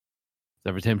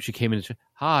 Every time she came in,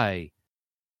 hi,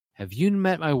 have you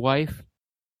met my wife?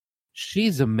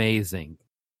 She's amazing.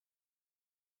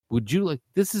 Would you like,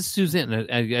 this is Suzanne.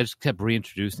 I just kept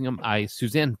reintroducing them.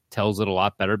 Suzanne tells it a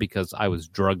lot better because I was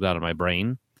drugged out of my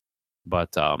brain.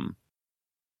 But that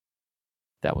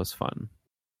was fun.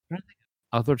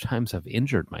 Other times I've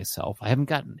injured myself.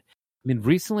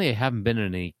 Recently I haven't been in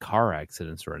any car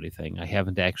accidents or anything. I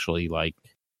haven't actually,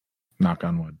 knock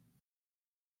on wood.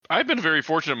 I've been very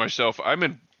fortunate myself. I'm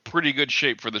in pretty good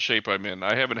shape for the shape I'm in.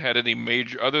 I haven't had any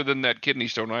major, other than that kidney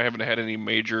stone, I haven't had any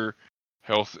major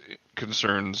health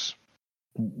concerns.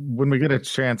 When we get a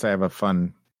chance, I have a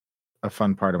fun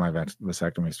part of my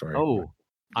vasectomy story. Go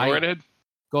right ahead.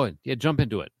 Go ahead. Yeah, jump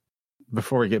into it.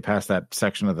 Before we get past that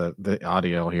section of the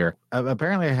audio here,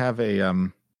 apparently I have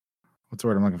a what's the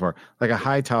word I'm looking for? Like a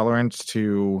high tolerance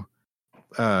to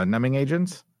numbing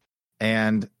agents,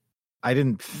 and I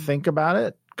didn't think about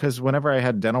it because whenever I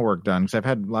had dental work done, because I've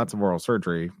had lots of oral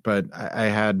surgery, but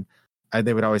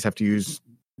they would always have to use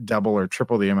double or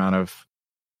triple the amount of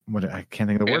I can't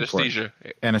think of the word for it.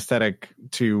 Anesthetic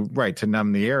to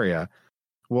numb the area.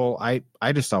 Well, I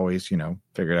just always,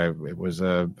 figured it was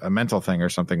a mental thing or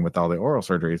something with all the oral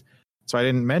surgeries. So I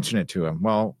didn't mention it to him.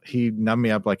 Well, he numbed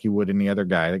me up like he would any other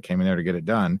guy that came in there to get it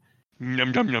done.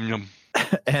 Yum, yum, yum, yum.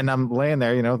 And I'm laying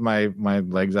there, with my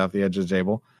legs off the edge of the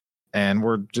table, and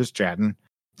we're just chatting.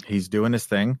 He's doing his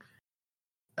thing.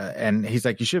 And he's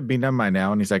like, you should be numb by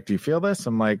now. And he's like, do you feel this?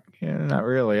 I'm like, yeah, not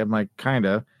really. I'm like, kind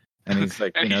of. And he's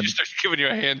like, and he just starts giving you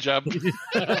a hand job.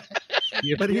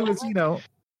 But he was,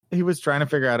 he was trying to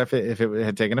figure out if it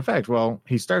had taken effect. Well,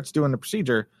 he starts doing the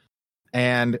procedure,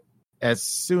 and as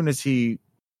soon as he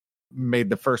made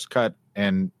the first cut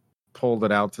and pulled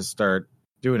it out to start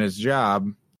doing his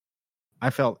job, I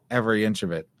felt every inch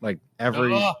of it, like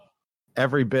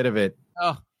every bit of it.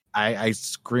 Oh. I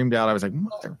screamed out. I was like,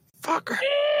 motherfucker.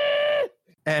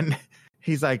 And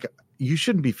he's like, you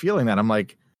shouldn't be feeling that. I'm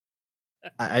like,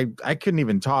 I couldn't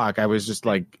even talk. I was just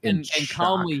like, and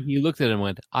calmly he looked at him and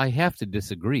went, I have to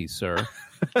disagree, sir.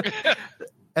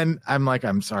 And I'm like,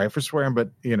 I'm sorry for swearing, but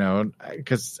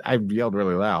because I yelled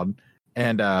really loud.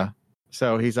 And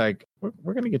so he's like,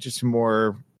 we're going to get you some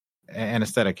more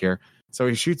anesthetic here. So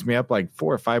he shoots me up like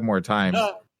 4 or 5 more times.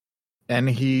 And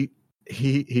he's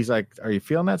like, are you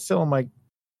feeling that still? I'm like,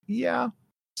 yeah.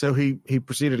 So he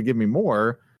proceeded to give me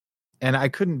more. And I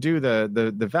couldn't do the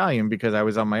Valium because I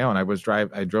was on my own.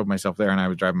 I drove myself there and I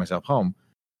was driving myself home.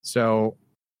 So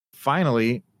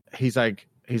finally he's like,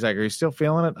 are you still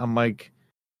feeling it? I'm like,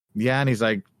 yeah. And he's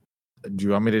like, do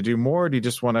you want me to do more? Or do you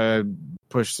just want to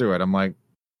push through it? I'm like,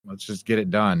 let's just get it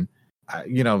done.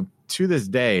 To this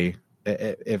day,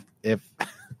 if this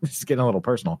is getting a little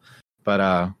personal,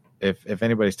 but if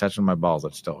anybody's touching my balls,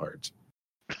 it still hurts.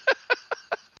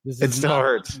 This It is still not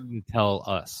hurts. something you tell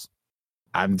us.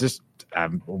 I'm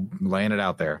laying it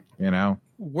out there, you know?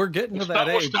 We're getting to that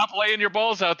We'll age. stop laying your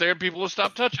balls out there and people will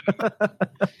stop touching them.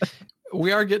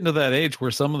 We are getting to that age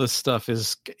where some of this stuff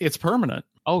it's permanent.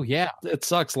 Oh yeah, It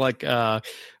sucks. Like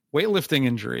weightlifting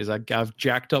injuries. I've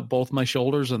jacked up both my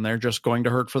shoulders and they're just going to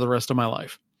hurt for the rest of my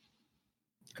life.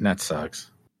 And that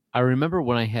sucks. I remember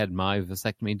when I had my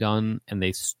vasectomy done, and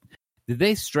did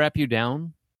they strap you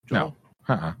down, Joel?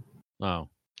 No. Uh-uh. Oh,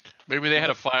 Maybe they had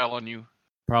a file on you.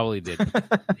 probably did.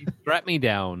 They strapped me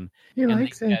down. He And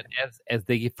likes it. as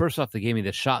they first off, they gave me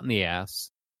the shot in the ass.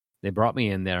 They brought me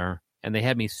in there, and they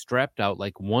had me strapped out,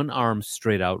 like one arm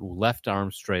straight out, left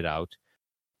arm straight out.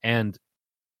 And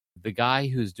the guy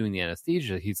who's doing the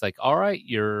anesthesia, he's like, "All right,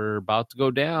 you're about to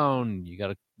go down.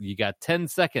 You got 10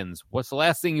 seconds. What's the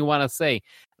last thing you want to say?"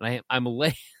 And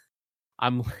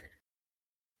I'm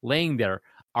laying there,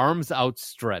 arms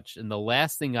outstretched, and the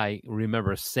last thing I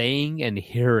remember saying and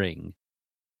hearing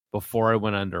before I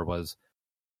went under was,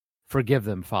 "Forgive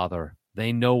them, Father.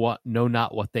 They know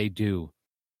not what they do."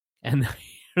 And I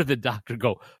hear the doctor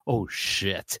go, "Oh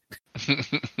shit,"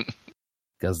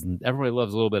 because everybody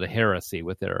loves a little bit of heresy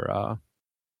with their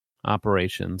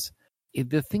operations.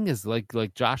 The thing is,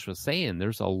 like Josh was saying,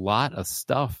 there's a lot of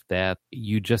stuff that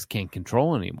you just can't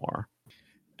control anymore.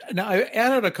 Now, I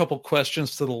added a couple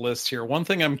questions to the list here. One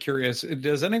thing I'm curious,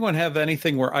 does anyone have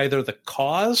anything where either the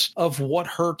cause of what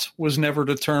hurt was never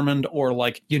determined, or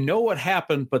like, you know what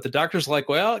happened, but the doctor's like,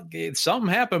 well,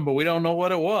 something happened, but we don't know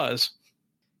what it was?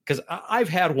 Because I've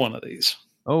had one of these.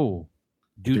 Oh,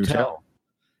 do tell.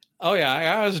 Oh, yeah.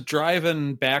 I was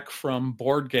driving back from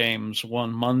board games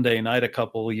one Monday night a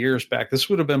couple of years back. This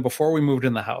would have been before we moved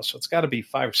in the house. So it's got to be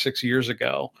 5 or 6 years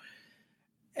ago.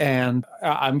 And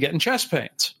I'm getting chest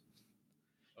pains.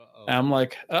 And I'm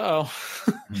like, uh-oh.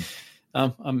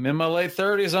 I'm in my late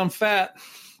 30s. I'm fat.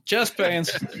 Chest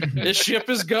pains. This ship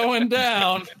is going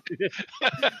down.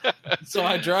 So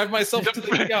I drive myself to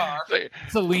the ER.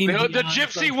 Celine The Dion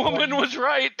gypsy from woman was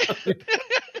right.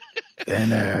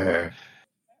 Dinner.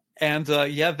 And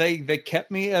they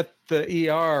kept me at the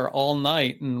ER all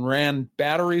night and ran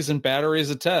batteries and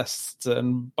batteries of tests.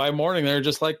 And by morning, they were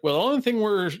just like, well, the only thing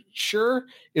we're sure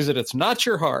is that it's not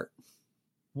your heart.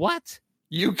 What?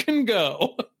 You can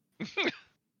go.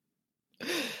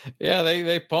 Yeah,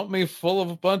 they pumped me full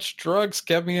of a bunch of drugs,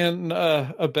 kept me in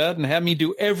a bed, and had me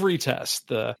do every test: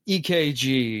 the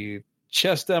EKG,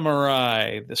 chest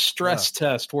MRI, the stress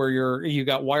test where you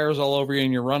got wires all over you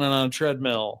and you're running on a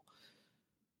treadmill.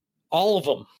 All of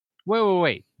them.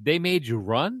 Wait. They made you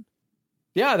run?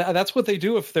 Yeah, that's what they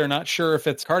do if they're not sure if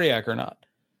it's cardiac or not.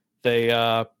 They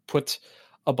put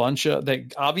they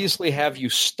obviously have you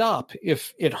stop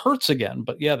if it hurts again.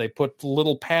 But yeah, they put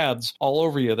little pads all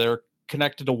over you. They're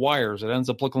connected to wires. It ends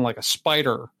up looking like a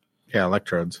spider. Yeah,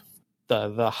 electrodes.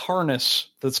 The harness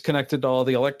that's connected to all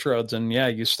the electrodes. And yeah,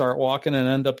 you start walking and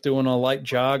end up doing a light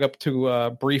jog up to a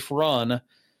brief run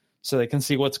so they can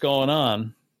see what's going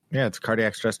on. Yeah, it's a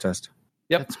cardiac stress test.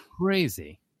 Yep. That's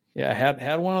crazy. Yeah, I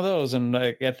had one of those. And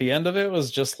at the end of it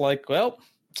was just like, well,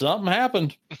 something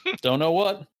happened. Don't know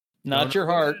what. Not your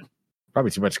heart.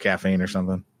 Probably too much caffeine or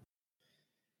something.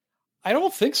 I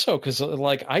don't think so, because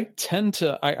like I tend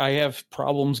to, I have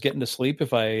problems getting to sleep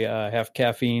if I have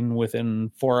caffeine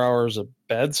within 4 hours of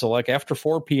bed. So like after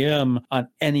 4 p.m. on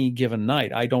any given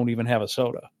night, I don't even have a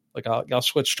soda. Like I'll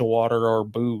switch to water or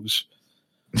booze.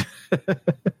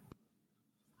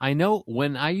 I know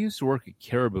when I used to work at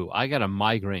Caribou, I got a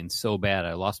migraine so bad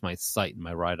I lost my sight in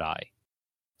my right eye.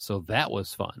 So that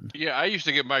was fun. Yeah, I used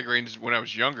to get migraines when I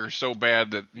was younger so bad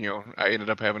that, I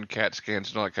ended up having CAT scans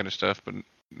and all that kind of stuff, but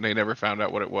they never found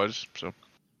out what it was. So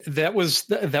that was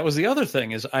the other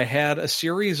thing is I had a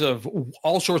series of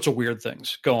all sorts of weird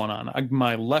things going on.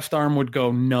 My left arm would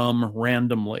go numb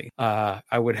randomly. I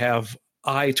would have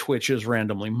eye twitches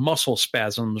randomly, muscle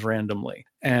spasms randomly.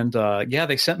 And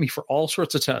they sent me for all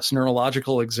sorts of tests,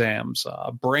 neurological exams,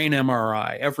 brain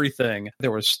MRI, everything.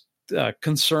 There was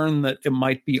concern that it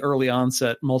might be early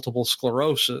onset multiple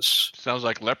sclerosis. sounds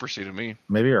like leprosy to me.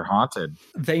 Maybe you're haunted.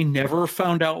 They never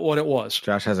found out what it was.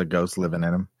 Josh has a ghost living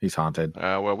in him. He's haunted.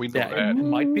 Well, we know That that.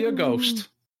 might be a ghost.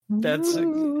 That's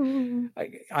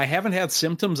I haven't had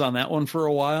symptoms on that one for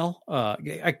a while.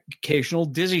 Occasional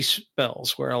dizzy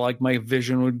spells where like my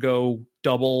vision would go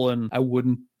double and I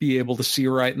wouldn't be able to see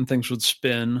right and things would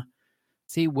spin.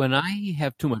 See, when I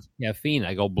have too much caffeine,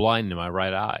 I go blind in my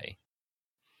right eye.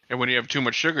 And when you have too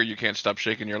much sugar, you can't stop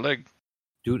shaking your leg.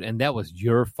 Dude, and that was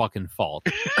your fucking fault.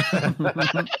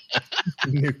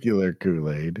 Nuclear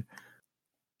Kool-Aid.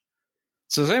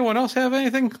 So does anyone else have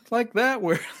anything like that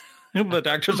where The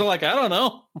doctors are like, I don't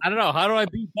know. How do I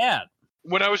beat that?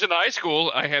 When I was in high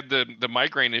school, I had the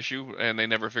migraine issue, and they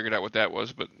never figured out what that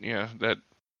was. But yeah,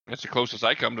 that's the closest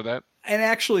I come to that. And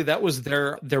actually, that was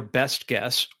their best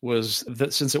guess, was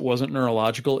that since it wasn't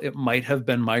neurological, it might have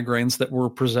been migraines that were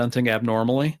presenting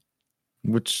abnormally.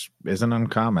 Which isn't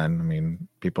uncommon. I mean,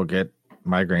 people get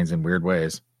migraines in weird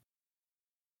ways.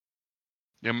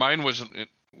 Yeah, mine was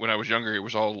when I was younger. It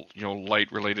was all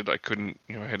light related. I couldn't.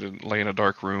 I had to lay in a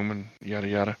dark room and yada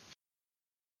yada.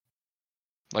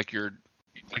 Like you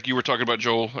were talking about,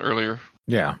 Joel, earlier.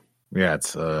 Yeah, it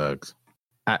sucks.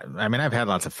 I mean, I've had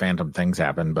lots of phantom things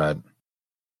happen, but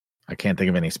I can't think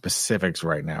of any specifics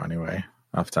right now. Anyway,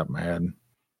 off the top of my head.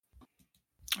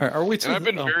 Are we? And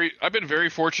I've been very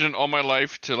fortunate all my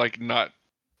life to not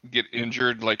get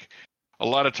injured. Like a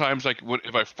lot of times,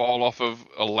 if I fall off of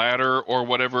a ladder or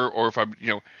whatever, or if I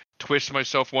twist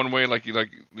myself one way, like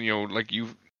you.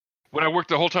 When I worked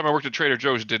the whole time I worked at Trader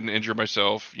Joe's, didn't injure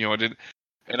myself. I didn't.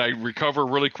 And I recover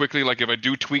really quickly. Like if I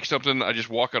do tweak something, I just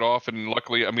walk it off. And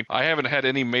luckily, I mean, I haven't had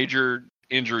any major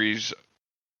injuries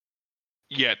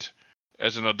yet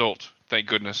as an adult. Thank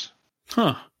goodness.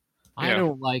 Huh. I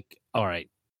don't all right.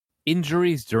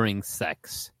 Injuries during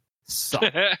sex suck.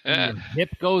 When your hip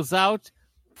goes out,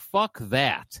 fuck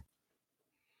that.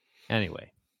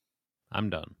 Anyway, I'm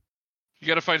done. You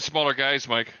got to find smaller guys,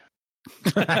 Mike.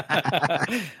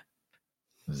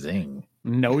 Zing.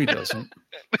 No, he doesn't.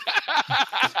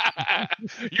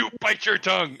 You bite your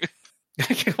tongue.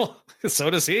 So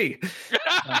does he.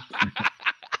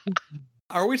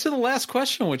 Are we to the last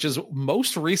question, which is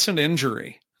most recent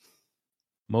injury?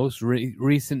 Most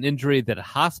recent injury that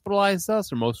hospitalized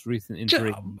us, or most recent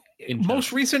injury?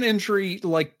 Most recent injury,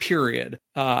 period.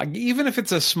 Even if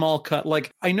it's a small cut,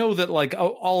 I know that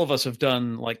all of us have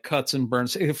done cuts and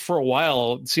burns. For a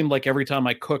while, it seemed like every time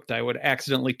I cooked, I would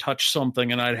accidentally touch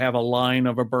something and I'd have a line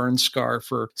of a burn scar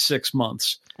for 6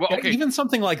 months. Well, okay. Even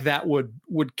something like that would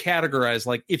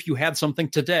categorize if you had something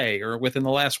today or within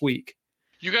the last week.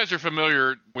 You guys are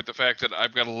familiar with the fact that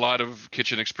I've got a lot of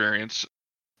kitchen experience.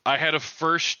 I had a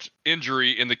first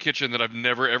injury in the kitchen that I've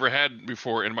never ever had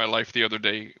before in my life the other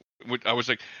day. I was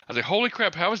like, holy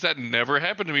crap, how has that never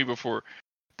happened to me before?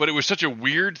 But it was such a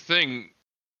weird thing.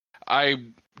 I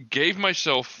gave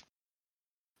myself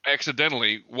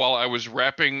accidentally, while I was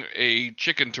wrapping a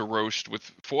chicken to roast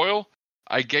with foil,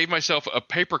 I gave myself a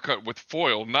paper cut with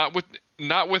foil, not with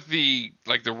the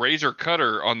the razor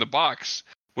cutter on the box,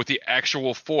 with the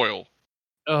actual foil.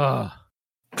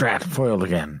 Drat, foiled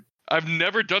again. I've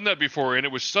never done that before, and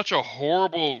it was such a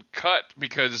horrible cut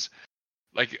because,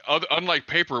 unlike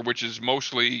paper, which is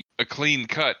mostly a clean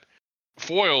cut,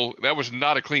 foil, that was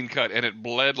not a clean cut, and it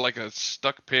bled like a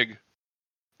stuck pig.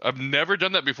 I've never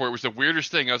done that before. It was the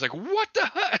weirdest thing. I was like, what the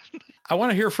heck? I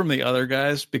want to hear from the other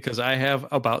guys, because I have,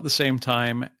 about the same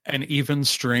time, an even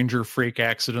stranger freak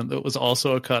accident that was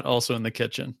also a cut, also in the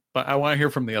kitchen. But I want to hear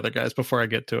from the other guys before I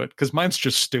get to it, because mine's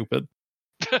just stupid.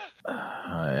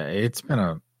 It's been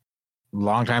a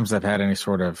long time since I've had any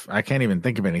sort of, I can't even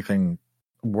think of anything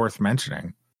worth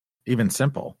mentioning, even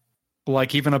simple.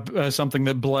 Even something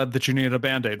that bled that you needed a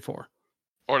Band-Aid for.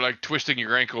 Or twisting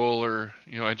your ankle, or,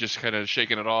 I just kind of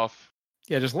shaking it off.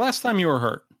 Yeah, just last time you were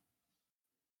hurt.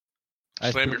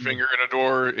 Slam your finger in a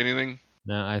door, anything?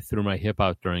 No, I threw my hip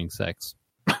out during sex.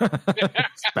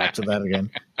 Back to that again.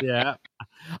 Yeah.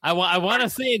 I want to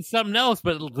say it's something else,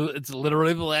 but it's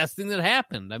literally the last thing that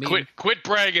happened. I mean, quit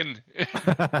bragging.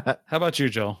 How about you,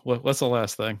 Joel? What's the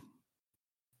last thing?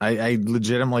 I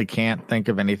legitimately can't think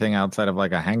of anything outside of a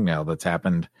hangnail that's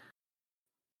happened.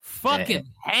 Fucking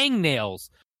hangnails.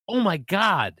 Oh my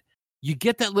God. You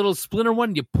get that little splinter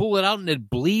one, you pull it out, and it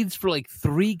bleeds for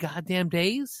 3 goddamn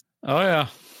days? Oh, yeah.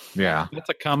 Yeah. That's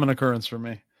a common occurrence for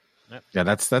me. Yeah,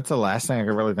 that's the last thing I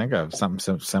could really think of.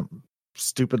 Something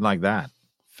stupid like that.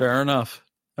 Fair enough.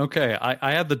 Okay,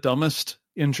 I had the dumbest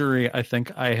injury I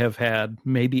think I have had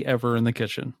maybe ever in the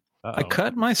kitchen. Uh-oh. I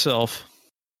cut myself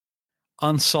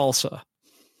on salsa.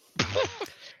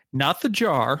 Not the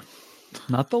jar,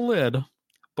 not the lid,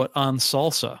 but on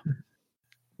salsa.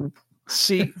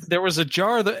 See, there was a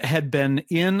jar that had been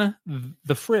in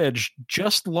the fridge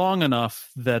just long enough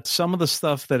that some of the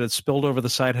stuff that had spilled over the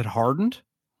side had hardened.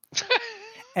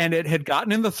 And it had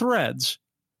gotten in the threads.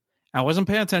 I wasn't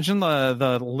paying attention.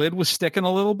 The lid was sticking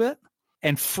a little bit.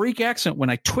 And freak accident, when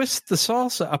I twist the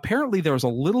salsa, apparently there was a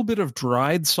little bit of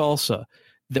dried salsa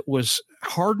that was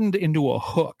hardened into a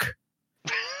hook.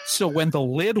 So when the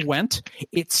lid went,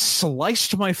 it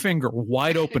sliced my finger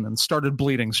wide open and started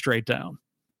bleeding straight down.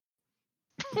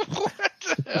 What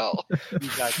the hell?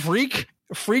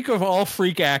 Freak of all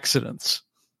freak accidents.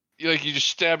 like you just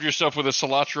stabbed yourself with a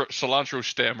cilantro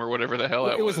stem or whatever the hell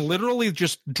It was literally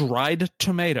just dried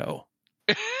tomato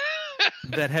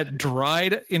that had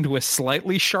dried into a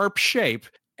slightly sharp shape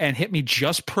and hit me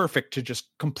just perfect to just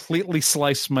completely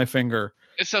slice my finger.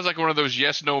 It sounds like one of those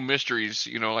yes/no mysteries.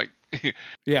 Like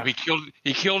Yeah,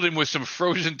 he killed him with some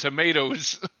frozen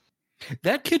tomatoes.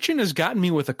 that kitchen has gotten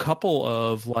me with a couple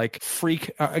of like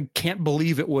freak. I can't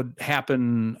believe it would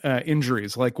happen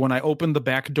injuries. Like when I opened the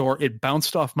back door, it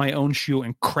bounced off my own shoe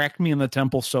and cracked me in the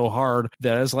temple so hard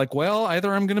that I was like, well,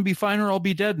 either I'm going to be fine or I'll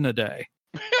be dead in a day.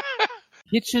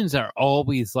 Kitchens are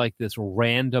always like this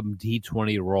random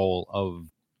D20 roll of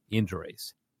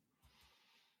injuries.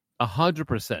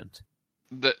 100%.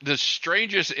 The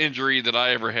strangest injury that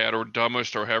I ever had, or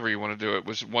dumbest, or however you want to do it,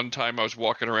 was one time I was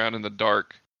walking around in the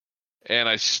dark and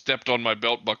I stepped on my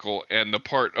belt buckle, and the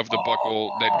part of the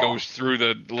buckle that goes through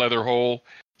the leather hole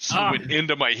went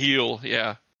into my heel.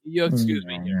 Yeah. Excuse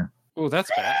me. Yeah. Oh, that's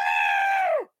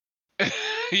bad.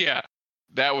 Yeah.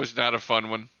 That was not a fun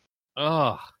one.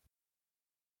 Oh,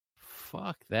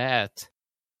 fuck that.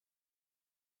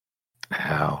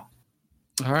 Ow.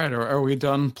 All right, are we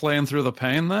done playing through the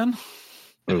pain then?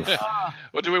 Oof.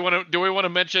 Well, do we want to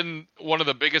mention one of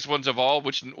the biggest ones of all,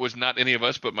 which was not any of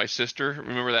us but my sister?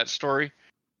 Remember that story?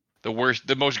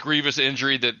 The most grievous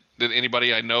injury that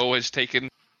anybody I know has taken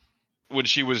when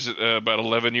she was about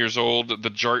 11 years old. The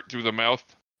jart through the mouth.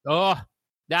 Oh,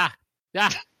 yeah.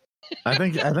 I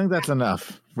think that's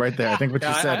enough right there. I think what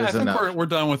you said I is think enough. we're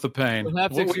done with the pain.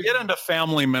 We get into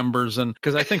family members, and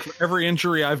because I think for every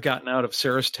injury I've gotten out of,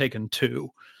 Sarah's taken 2.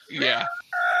 Yeah.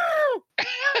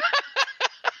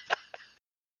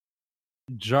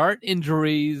 Jart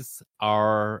injuries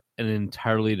are an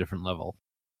entirely different level.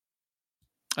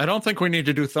 I don't think we need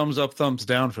to do thumbs up, thumbs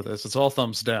down for this. It's all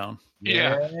thumbs down.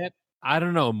 Yeah. I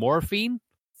don't know. Morphine?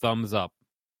 Thumbs up.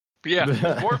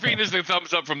 Yeah. Morphine is the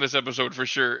thumbs up from this episode for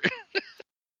sure.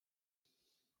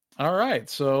 All right.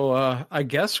 So I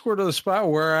guess we're to the spot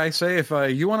where I say if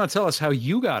you want to tell us how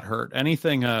you got hurt,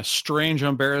 anything strange,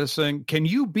 embarrassing, can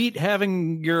you beat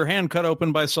having your hand cut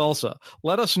open by salsa?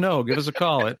 Let us know. Give us a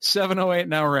call at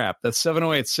 708-NOW-RAP. That's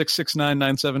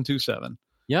 708-669-9727.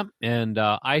 Yep. And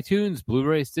iTunes,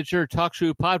 Blu-ray, Stitcher,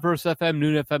 TalkShoe, Podverse FM,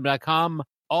 NoonFM.com,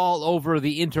 all over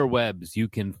the interwebs. You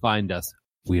can find us.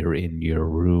 We're in your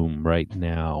room right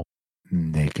now.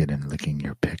 Naked and licking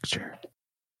your picture.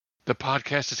 The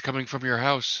podcast is coming from your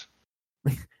house.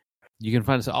 You can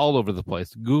find us all over the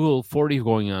place. Google 40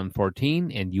 going on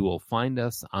 14, and you will find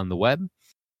us on the web.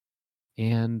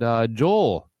 And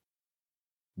Joel,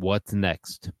 what's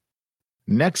next?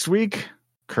 Next week,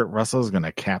 Kurt Russell is going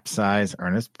to capsize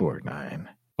Ernest Borgnine.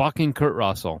 Fucking Kurt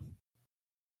Russell.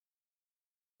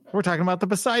 We're talking about the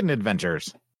Poseidon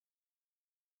Adventures.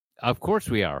 Of course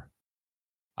we are.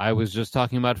 I was just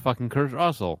talking about fucking Kurt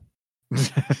Russell.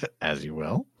 As you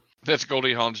will. That's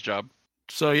Goldie Hawn's job.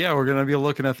 So, yeah, we're going to be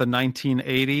looking at the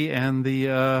 1980 and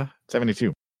the...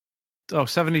 72. Oh,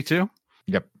 72?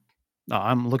 Yep. No,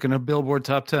 I'm looking at Billboard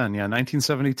Top 10. Yeah,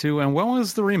 1972. And when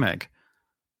was the remake?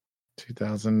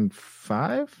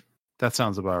 2005? That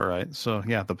sounds about right. So,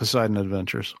 yeah, the Poseidon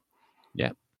Adventures.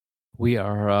 Yep. We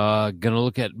are going to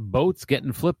look at boats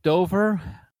getting flipped over.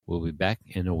 We'll be back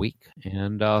in a week.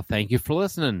 And thank you for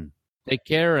listening. Take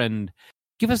care and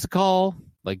give us a call,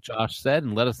 like Josh said,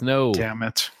 and let us know. Damn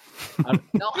it. I'm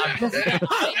just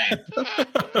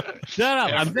shut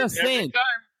up. I'm just saying.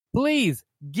 Please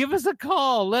give us a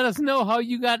call. Let us know how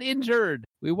you got injured.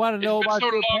 We want to know about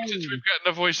your It's been so long pain. since we've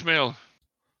gotten a voicemail.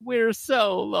 We're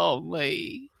so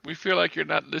lonely. We feel like you're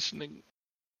not listening.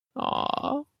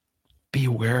 Aw.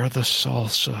 Beware the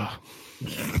salsa.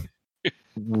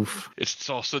 Oof. It's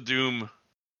salsa doom.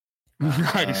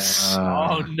 Nice.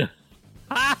 Oh, no.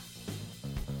 Ha!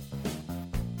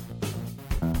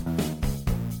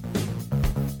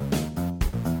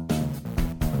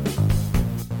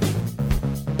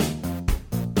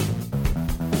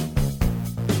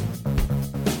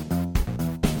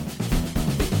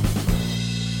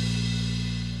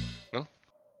 Well,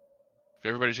 if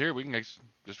everybody's here, we can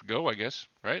just go, I guess,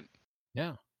 right?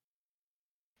 Yeah.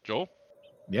 Joel?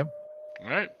 Yep. All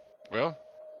right. Well,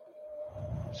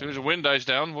 as soon as the wind dies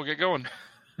down, we'll get going.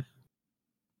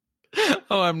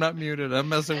 Oh, I'm not muted. I'm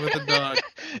messing with the dog.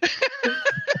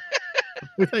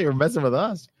 We thought you were messing with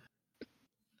us. Does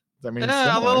that mean Yeah, a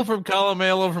similar? little from column A,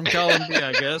 a little from column B,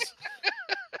 I guess.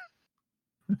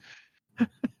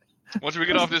 Once we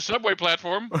get off this subway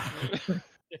platform.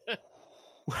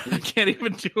 I can't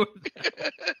even do it.